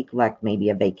to speak, like maybe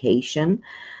a vacation,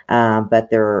 but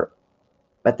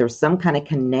there's some kind of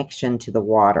connection to the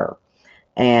water.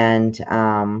 And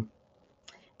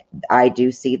I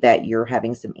do see that you're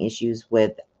having some issues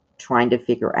with trying to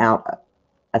figure out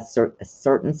a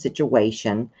certain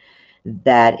situation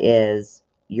that is,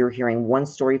 you're hearing one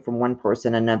story from one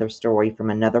person, another story from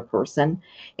another person,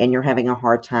 and you're having a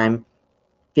hard time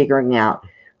figuring out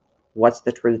what's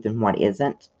the truth and what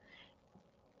isn't.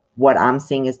 What I'm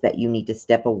seeing is that you need to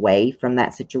step away from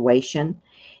that situation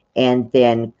and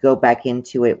then go back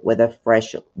into it with a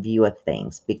fresh view of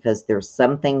things, because there's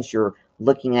some things you're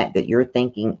looking at that you're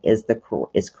thinking is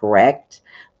correct,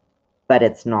 but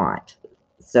it's not.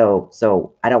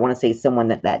 So I don't want to say someone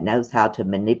that knows how to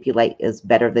manipulate is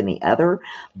better than the other,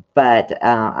 but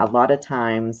a lot of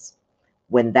times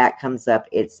when that comes up,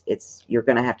 it's you're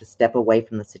going to have to step away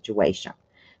from the situation.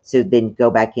 So then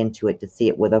go back into it to see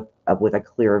it with a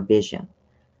clearer vision.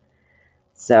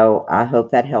 So I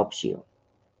hope that helps you.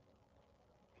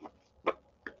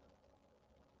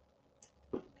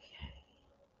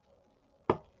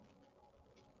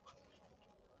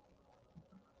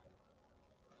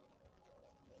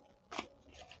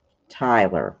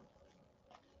 Tyler.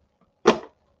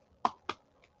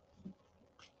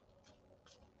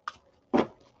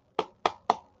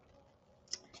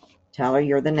 Tyler,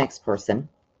 you're the next person.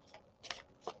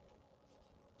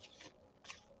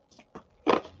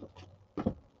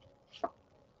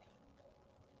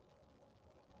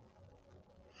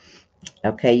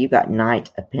 Okay, you got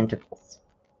Knight of Pentacles.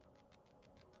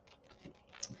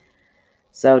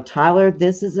 So Tyler,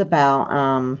 this is about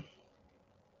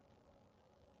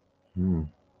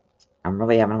I'm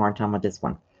really having a hard time with this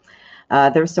one.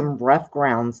 There's some rough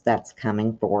grounds that's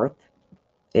coming forth.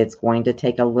 It's going to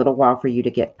take a little while for you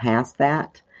to get past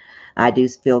that. I do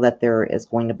feel that there is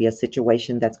going to be a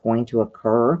situation that's going to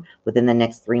occur within the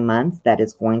next 3 months that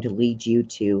is going to lead you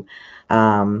to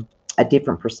a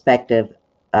different perspective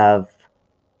of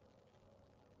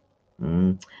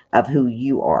who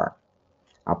you are.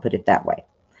 I'll put it that way.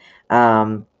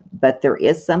 But there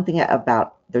is something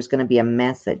about, there's going to be a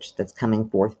message that's coming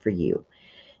forth for you.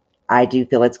 I do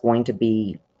feel it's going to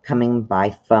be coming by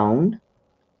phone,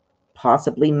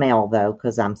 possibly mail though,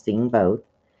 because I'm seeing both.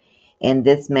 And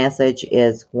this message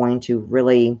is going to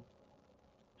really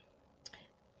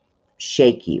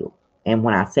shake you. And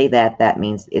when I say that, that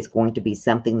means it's going to be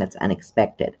something that's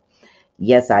unexpected.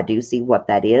 Yes, I do see what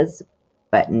that is,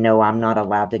 but no, I'm not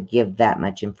allowed to give that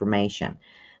much information,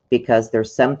 because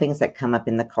there's some things that come up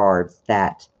in the cards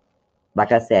that,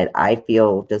 like I said, I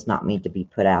feel does not need to be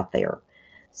put out there.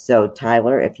 So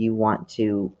Tyler, if you want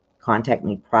to contact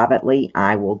me privately,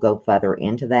 I will go further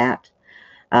into that.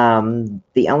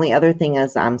 The only other thing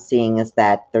is I'm seeing is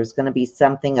that there's going to be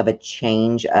something of a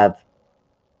change of,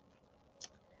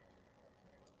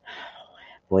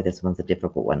 boy, this one's a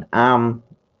difficult one.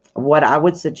 What I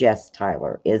would suggest,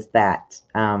 Tyler, is that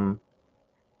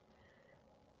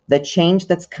the change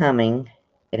that's coming,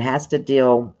 it has to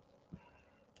deal,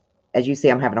 as you see,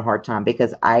 I'm having a hard time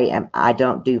because I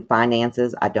don't do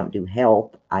finances, I don't do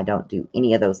health, I don't do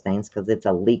any of those things because it's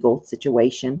a legal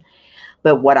situation.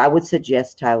 But what I would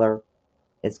suggest, Tyler,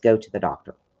 is go to the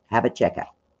doctor, have a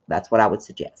checkup. That's what I would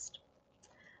suggest.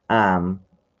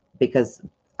 Because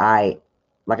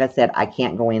like I said, I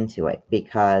can't go into it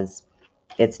because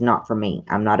it's not for me.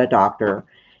 I'm not a doctor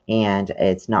and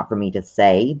it's not for me to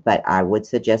say, but I would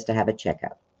suggest to have a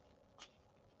checkup.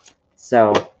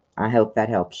 So I hope that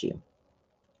helps you.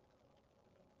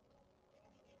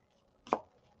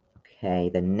 Okay,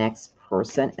 the next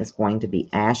person is going to be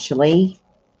Ashley.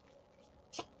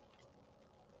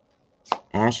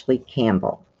 Ashley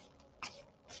Campbell.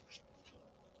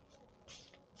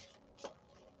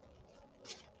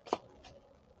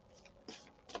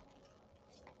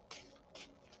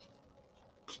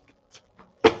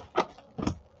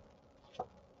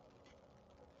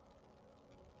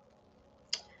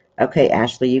 Okay,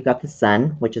 Ashley, you got the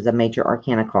Sun, which is a major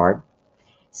arcana card.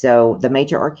 So the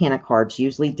major arcana cards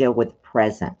usually deal with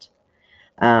present.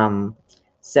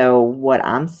 So what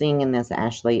I'm seeing in this,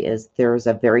 Ashley, is there's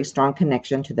a very strong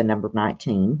connection to the number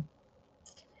 19.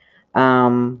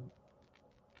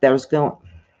 There's going,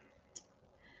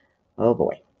 oh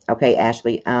boy. Okay,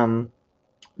 Ashley,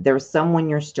 there's someone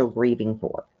you're still grieving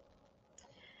for.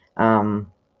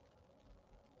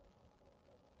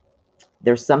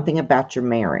 There's something about your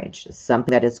marriage,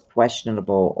 something that is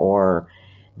questionable or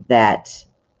that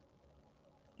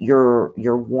you're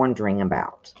wondering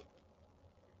about.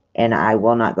 And I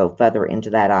will not go further into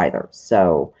that either.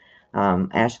 So,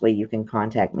 Ashley, you can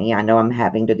contact me. I know I'm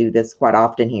having to do this quite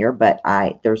often here, but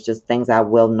there's just things I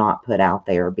will not put out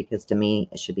there because to me,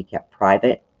 it should be kept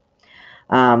private.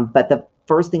 But the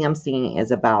first thing I'm seeing is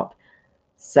about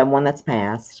someone that's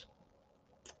passed.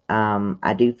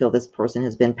 I do feel this person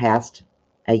has been passed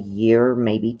a year,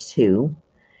 maybe 2.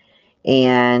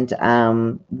 And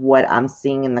what I'm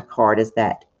seeing in the card is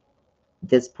that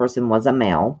this person was a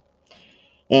male.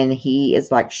 And he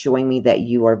is like showing me that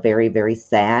you are very, very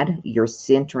sad. You're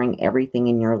centering everything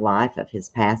in your life of his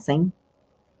passing.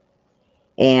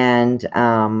 And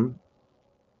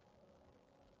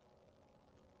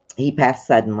he passed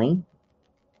suddenly.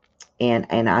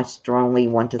 And I strongly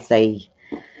want to say,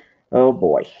 oh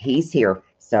boy, he's here.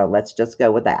 So let's just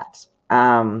go with that.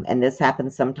 And this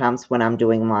happens sometimes when I'm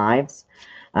doing lives.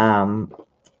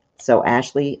 So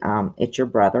Ashley, it's your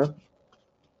brother.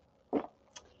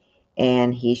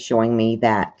 And he's showing me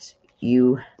that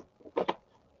you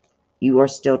are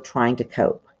still trying to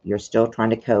cope. You're still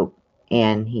trying to cope.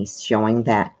 And he's showing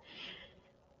that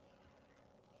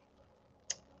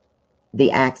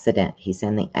the accident, he's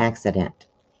in the accident.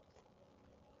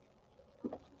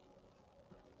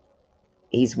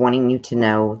 He's wanting you to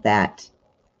know that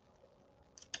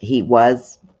he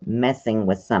was messing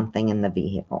with something in the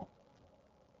vehicle.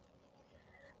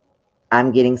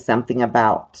 I'm getting something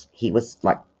about he was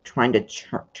like trying to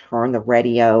turn the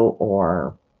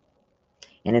radio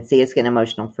and it's getting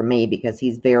emotional for me because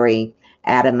he's very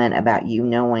adamant about you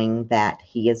knowing that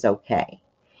he is okay.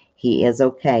 He is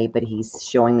okay, but he's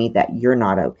showing me that you're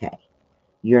not okay.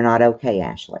 You're not okay,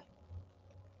 Ashley.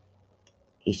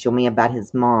 He showed me about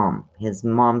his mom. His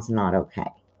mom's not okay.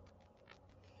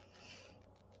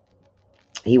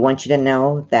 He wants you to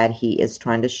know that he is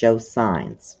trying to show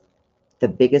signs. The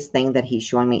biggest thing that he's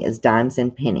showing me is dimes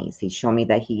and pennies. He's showing me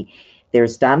that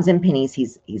There's dimes and pennies.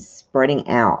 He's spreading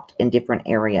out in different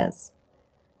areas.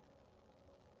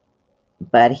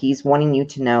 But he's wanting you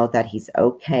to know that he's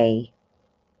okay.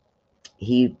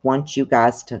 He wants you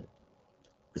guys to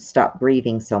stop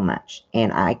grieving so much.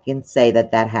 And I can say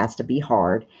that that has to be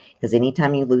hard, because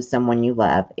anytime you lose someone you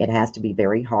love, it has to be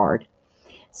very hard.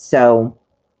 So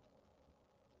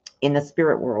in the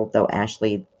spirit world, though,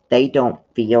 Ashley, they don't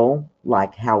feel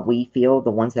like how we feel.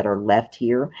 The ones that are left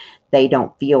here, they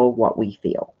don't feel what we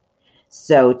feel.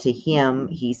 So to him,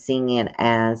 he's seeing it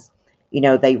as, you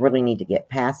know, they really need to get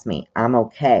past me. I'm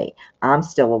okay. I'm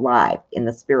still alive in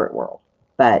the spirit world,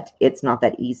 but it's not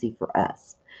that easy for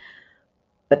us.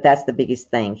 But that's the biggest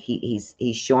thing. He's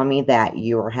showing me that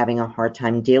you're having a hard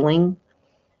time dealing,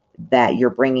 that you're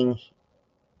bringing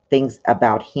things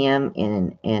about him,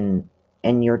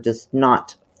 and you're just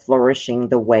not flourishing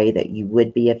the way that you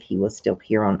would be if he was still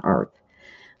here on earth.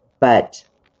 But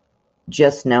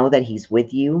just know that he's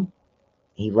with you.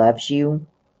 He loves you.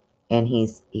 And he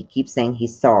keeps saying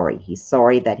he's sorry. He's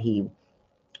sorry that he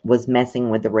was messing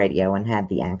with the radio and had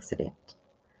the accident.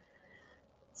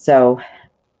 So,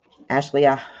 Ashley,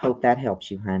 I hope that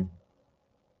helps you, hon.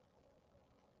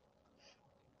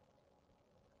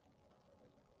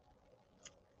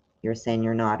 You're saying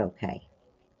you're not okay.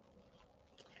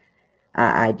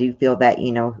 I do feel that,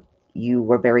 you know, you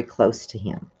were very close to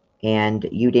him and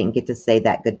you didn't get to say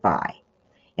that goodbye.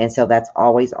 And so that's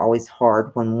always, always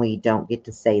hard when we don't get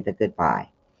to say the goodbye.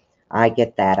 I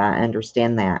get that. I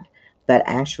understand that. But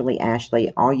actually,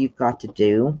 Ashley, all you've got to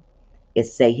do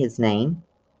is say his name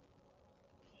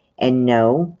and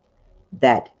know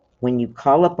that when you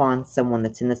call upon someone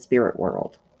that's in the spirit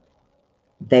world,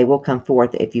 they will come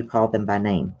forth if you call them by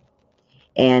name.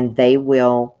 And they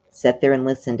will sit there and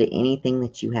listen to anything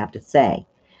that you have to say.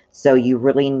 So you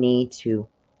really need to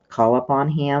call upon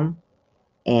him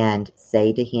and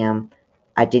say to him,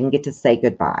 I didn't get to say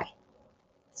goodbye,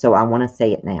 so I want to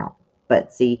say it now.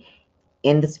 But see,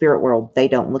 in the spirit world, they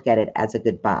don't look at it as a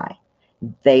goodbye.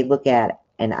 They look at,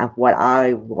 and what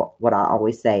I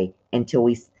always say, until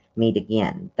we meet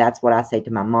again. That's what I say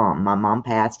to my mom. My mom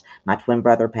passed, my twin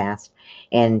brother passed,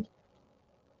 and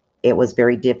it was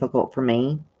very difficult for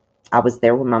me. I was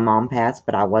there when my mom passed,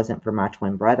 but I wasn't for my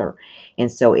twin brother. And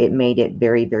so it made it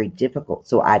very, very difficult.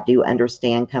 So I do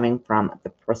understand coming from the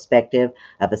perspective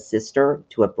of a sister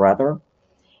to a brother.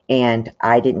 And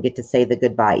I didn't get to say the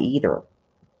goodbye either.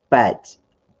 But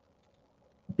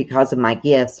because of my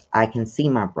gifts, I can see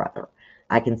my brother.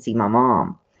 I can see my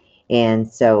mom.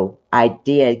 And so I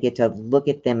did get to look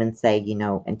at them and say, you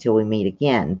know, until we meet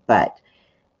again. But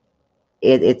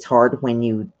it's hard when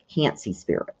you can't see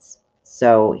spirits.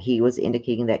 So he was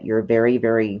indicating that you're very,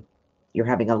 very, you're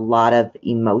having a lot of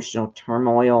emotional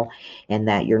turmoil and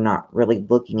that you're not really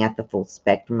looking at the full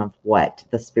spectrum of what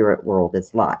the spirit world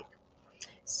is like.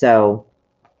 So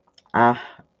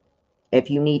if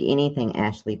you need anything,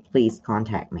 Ashley, please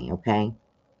contact me, okay?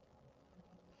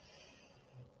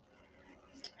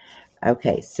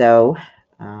 Okay, so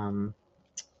I'm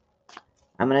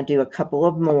going to do a couple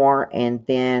of more, and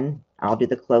then I'll do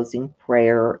the closing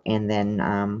prayer, and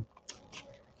then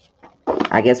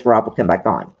I guess Rob will come back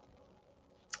on.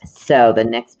 So the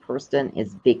next person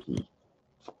is Vicki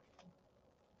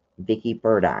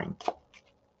Burdine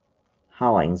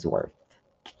Hollingsworth.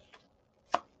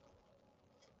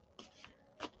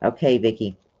 Okay,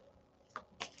 Vicki.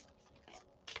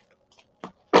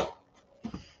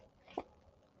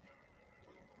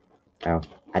 Oh,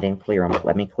 I didn't clear them.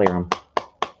 Let me clear them.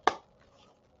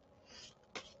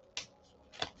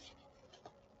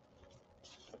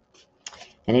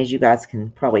 And as you guys can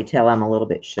probably tell, I'm a little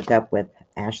bit shook up with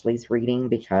Ashley's reading,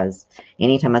 because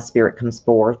anytime a spirit comes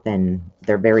forth and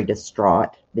they're very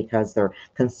distraught because they're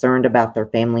concerned about their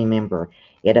family member,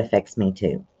 it affects me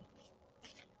too.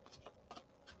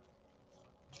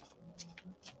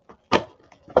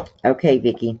 Okay,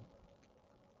 Vicki.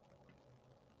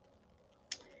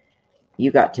 You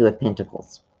got Two of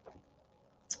Pentacles.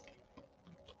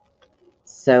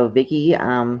 So, Vicki,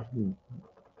 the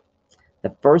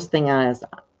first thing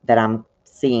that I'm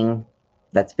seeing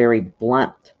that's very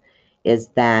blunt is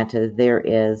that there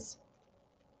is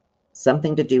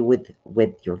something to do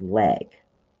with your leg.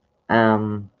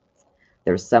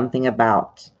 There's something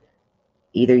about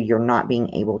either you're not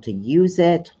being able to use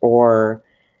it, or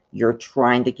you're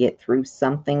trying to get through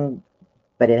something,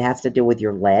 but it has to do with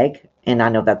your leg. And I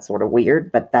know that's sort of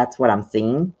weird, but that's what I'm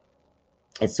seeing.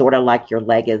 It's sort of like your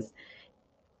leg is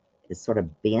sort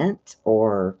of bent,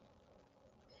 or,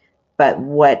 but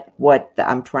what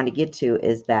I'm trying to get to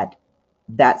is that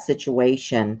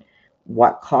situation,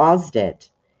 what caused it,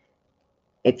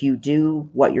 if you do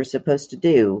what you're supposed to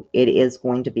do, it is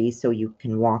going to be so you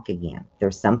can walk again.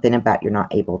 There's something about you're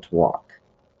not able to walk.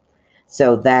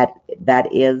 So that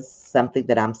is something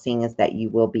that I'm seeing, is that you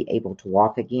will be able to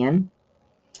walk again.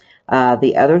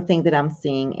 The other thing that I'm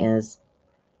seeing is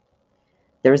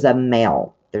there's a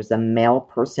male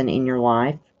person in your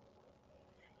life.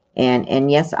 And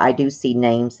yes, I do see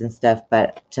names and stuff,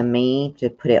 but to me, to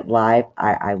put it live,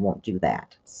 I won't do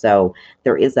that. So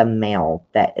there is a male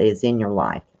that is in your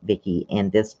life, Vicki,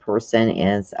 and this person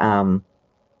is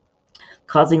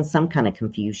causing some kind of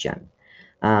confusion.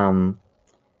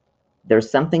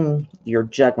 There's something you're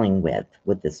juggling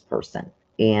with this person.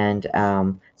 And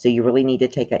so you really need to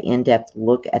take an in-depth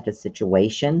look at the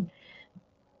situation,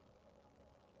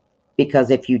 because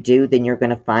if you do, then you're going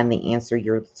to find the answer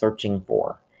you're searching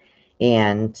for.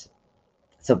 And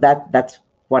so that's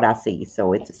what I see.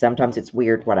 So sometimes it's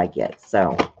weird what I get.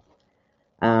 So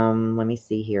let me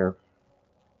see here.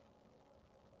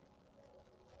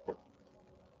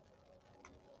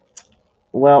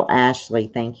 Well, Ashley,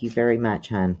 thank you very much,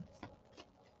 hon.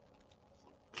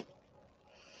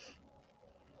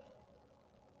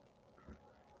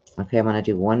 Okay, I'm going to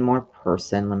do one more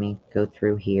person. Let me go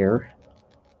through here.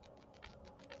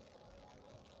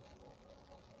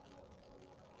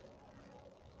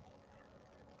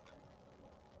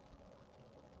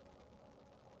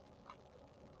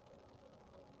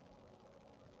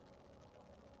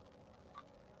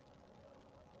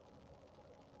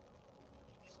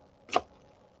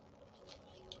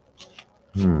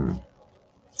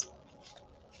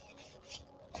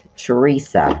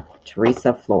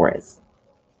 Teresa Flores.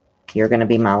 You're going to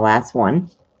be my last one.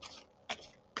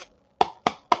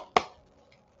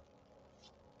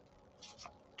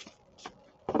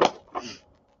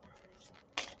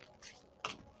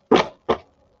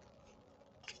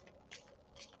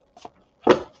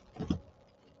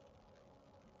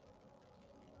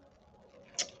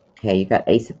 Okay, you got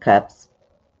Ace of Cups.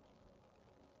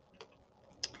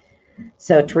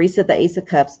 So, Teresa, the Ace of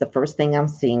Cups, the first thing I'm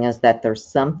seeing is that there's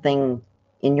something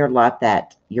in your life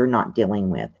that you're not dealing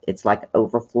with. It's like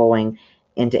overflowing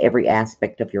into every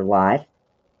aspect of your life.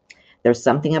 There's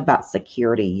something about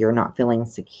security. You're not feeling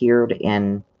secured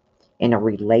in a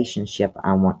relationship,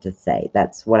 I want to say.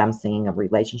 That's what I'm seeing, a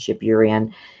relationship you're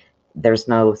in. There's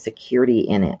no security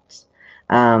in it.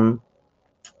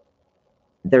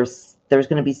 There's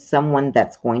going to be someone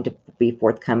that's going to be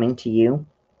forthcoming to you.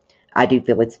 I do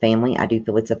feel it's family. I do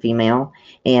feel it's a female,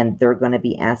 and they're going to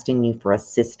be asking you for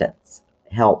assistance,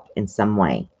 help in some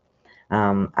way.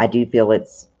 I do feel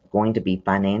it's going to be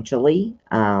financially,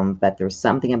 but there's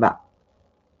something about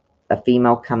a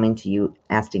female coming to you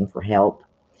asking for help.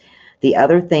 The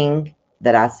other thing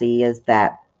that I see is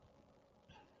that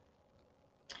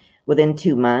within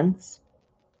 2 months,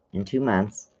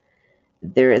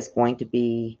 there is going to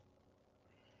be,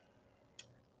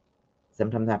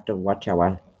 sometimes I have to watch how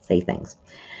I say things.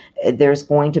 There's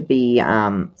going to be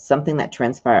something that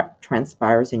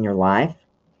transpires in your life,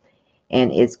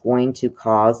 and it's going to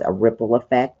cause a ripple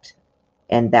effect.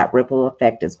 And that ripple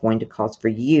effect is going to cause for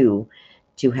you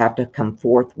to have to come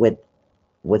forth with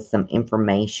some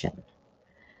information.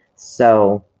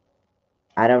 So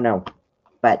I don't know.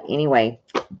 But anyway,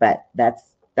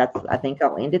 that's I think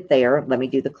I'll end it there. Let me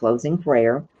do the closing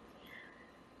prayer.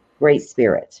 Great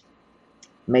Spirit,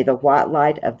 may the white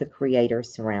light of the Creator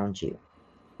surround you.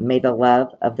 May the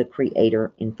love of the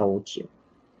Creator enfold you.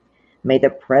 May the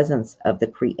presence of the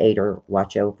Creator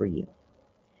watch over you.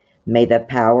 May the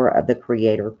power of the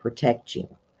Creator protect you.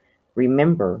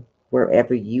 Remember,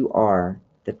 wherever you are,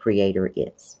 the Creator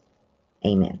is.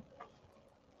 Amen.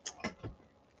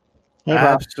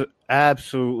 Hey,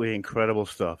 absolutely incredible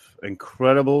stuff.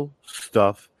 Incredible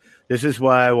stuff. This is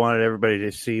why I wanted everybody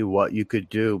to see what you could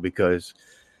do, because,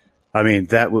 I mean,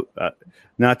 that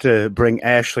not to bring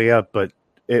Ashley up, but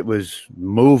it was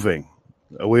moving.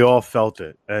 We all felt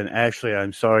it. And Ashley,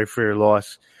 I'm sorry for your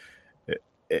loss.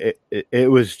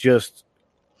 It was just,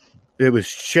 it was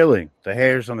chilling. The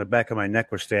hairs on the back of my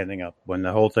neck were standing up when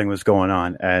the whole thing was going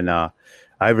on. And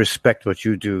I respect what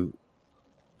you do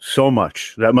so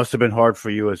much. That must have been hard for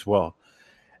you as well.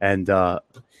 And I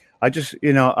just,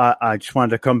 I just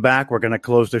wanted to come back. We're going to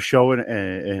close the show in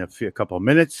a couple of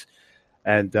minutes.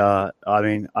 And I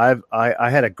mean, I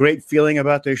had a great feeling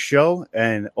about this show,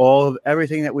 and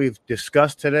everything that we've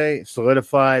discussed today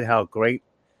solidified how great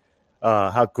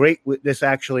this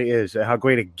actually is, how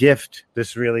great a gift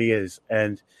this really is.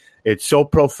 And it's so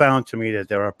profound to me that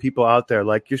there are people out there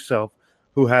like yourself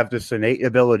who have this innate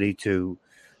ability to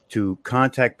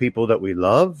contact people that we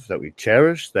love, that we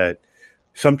cherish, that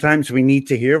sometimes we need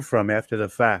to hear from after the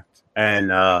fact. And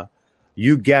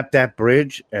You gap that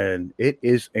bridge, and it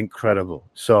is incredible.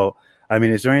 So, I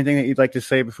mean, is there anything that you'd like to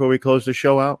say before we close the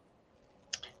show out?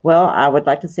 Well, I would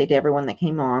like to say to everyone that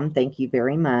came on, thank you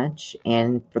very much.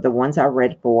 And for the ones I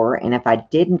read for, and if I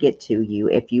didn't get to you,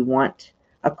 if you want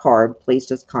a card, please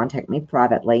just contact me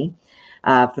privately.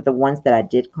 For the ones that I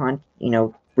did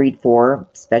read for,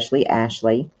 especially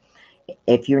Ashley,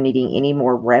 if you're needing any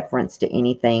more reference to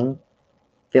anything,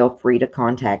 feel free to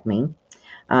contact me.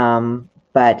 And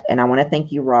I want to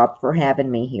thank you, Rob, for having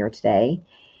me here today.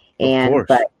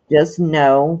 But just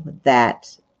know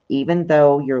that even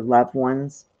though your loved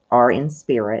ones are in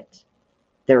spirit,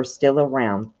 they're still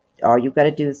around. All you got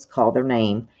to do is call their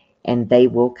name and they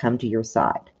will come to your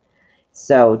side.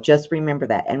 So just remember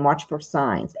that and watch for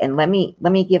signs. And let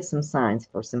me give some signs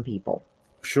for some people.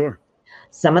 Sure.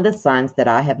 Some of the signs that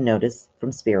I have noticed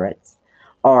from spirits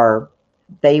are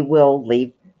they will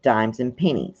leave dimes and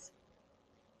pennies.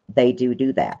 They do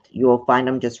that. You will find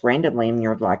them just randomly and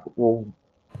you're like, well,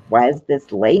 why is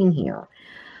this laying here?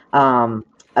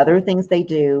 Other things they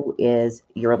do is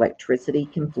your electricity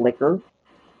can flicker.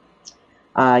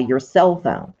 Your cell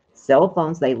phone. Cell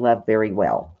phones they love very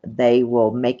well. They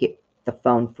will make the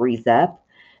phone freeze up.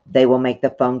 They will make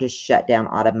the phone just shut down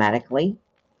automatically.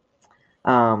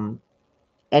 And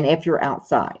if you're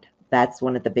outside, that's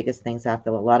one of the biggest things I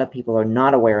feel a lot of people are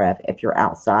not aware of. If you're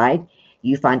outside,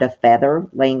 you find a feather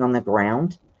laying on the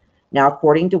ground. Now,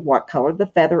 according to what color the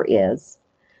feather is,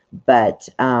 but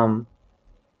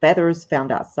feathers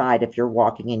found outside, if you're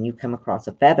walking and you come across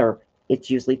a feather, it's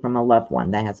usually from a loved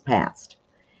one that has passed.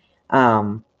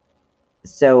 And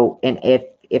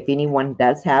if anyone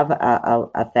does have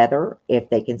a feather, if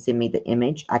they can send me the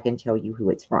image, I can tell you who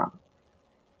it's from.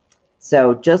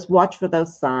 So just watch for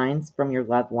those signs from your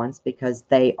loved ones because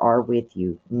they are with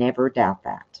you. Never doubt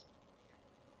that.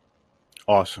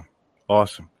 Awesome.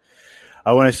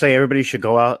 I want to say everybody should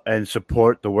go out and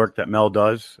support the work that Mel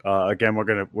does. Again,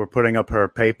 we're putting up her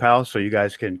PayPal so you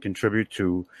guys can contribute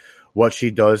to what she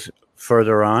does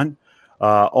further on.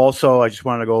 Also, I just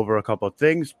want to go over a couple of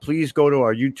things. Please go to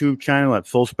our YouTube channel at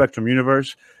Full Spectrum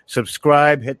Universe.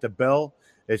 Subscribe, hit the bell.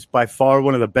 It's by far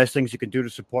one of the best things you can do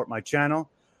to support my channel.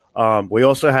 We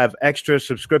also have extra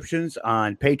subscriptions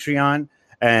on Patreon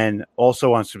and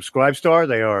also on Subscribestar.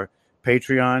 They are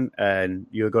Patreon, and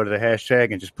you go to the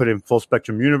hashtag and just put in Full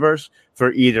Spectrum Universe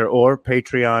for either or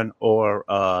Patreon or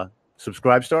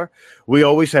Subscribestar. We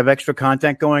always have extra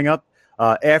content going up.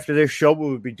 After this show, we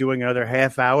will be doing another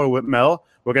half hour with Mel.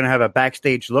 We're going to have a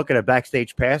backstage look and a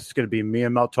backstage pass. It's going to be me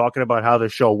and Mel talking about how the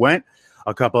show went,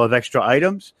 a couple of extra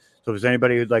items. So if there's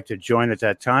anybody who'd like to join at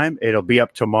that time, it'll be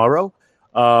up tomorrow.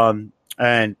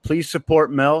 And please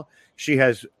support Mel. She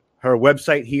has her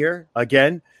website here.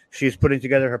 Again, she's putting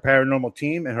together her paranormal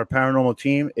team, and her paranormal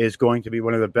team is going to be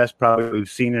one of the best probably we've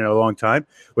seen in a long time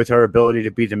with her ability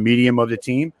to be the medium of the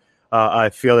team. I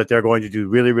feel that they're going to do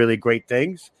really, really great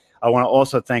things. I want to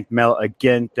also thank Mel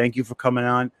again. Thank you for coming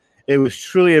on. It was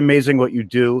truly amazing what you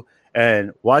do,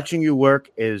 and watching you work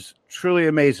is truly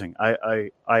amazing. I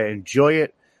enjoy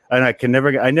it, and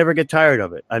I never get tired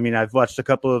of it. I mean, I've watched a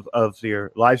couple of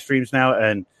your live streams now,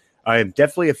 and I am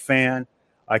definitely a fan.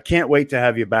 I can't wait to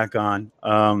have you back on.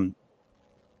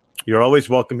 You're always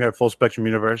welcome here at Full Spectrum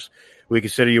Universe. We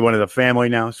consider you one of the family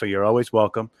now, so you're always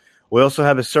welcome. We also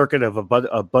have a circuit of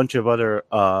a bunch of other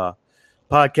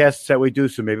podcasts that we do,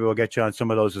 so maybe we'll get you on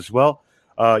some of those as well.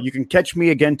 You can catch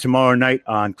me again tomorrow night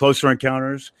on Closer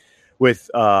Encounters with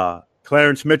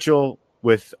Clarence Mitchell,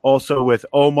 with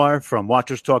Omar from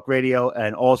Watchers Talk Radio,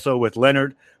 and also with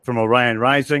Leonard from Orion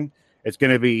Rising. It's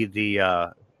going to be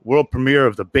the world premiere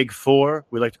of the Big Four.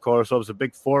 We like to call ourselves the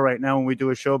Big Four right now when we do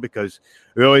a show because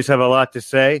we always have a lot to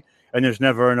say, and there's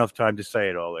never enough time to say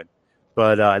it all in.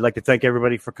 But I'd like to thank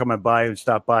everybody for coming by and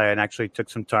stop by and actually took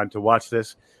some time to watch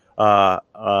this. I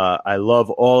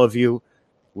love all of you.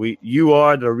 You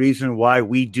are the reason why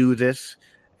we do this.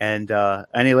 And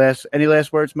any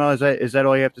last words, Mel? Is that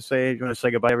all you have to say? You want to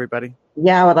say goodbye, everybody?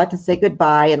 Yeah, I would like to say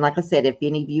goodbye. And like I said, if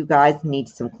any of you guys need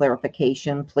some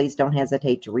clarification, please don't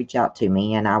hesitate to reach out to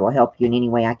me, and I will help you in any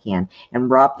way I can. And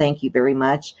Rob, thank you very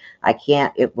much.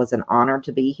 It was an honor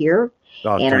to be here,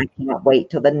 and I can't wait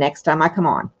till the next time I come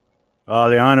on.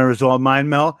 The honor is all mine,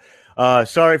 Mel.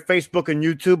 Sorry, Facebook and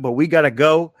YouTube, but we got to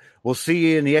go. We'll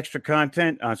see you in the extra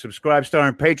content on Subscribestar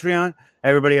and Patreon.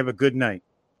 Everybody have a good night.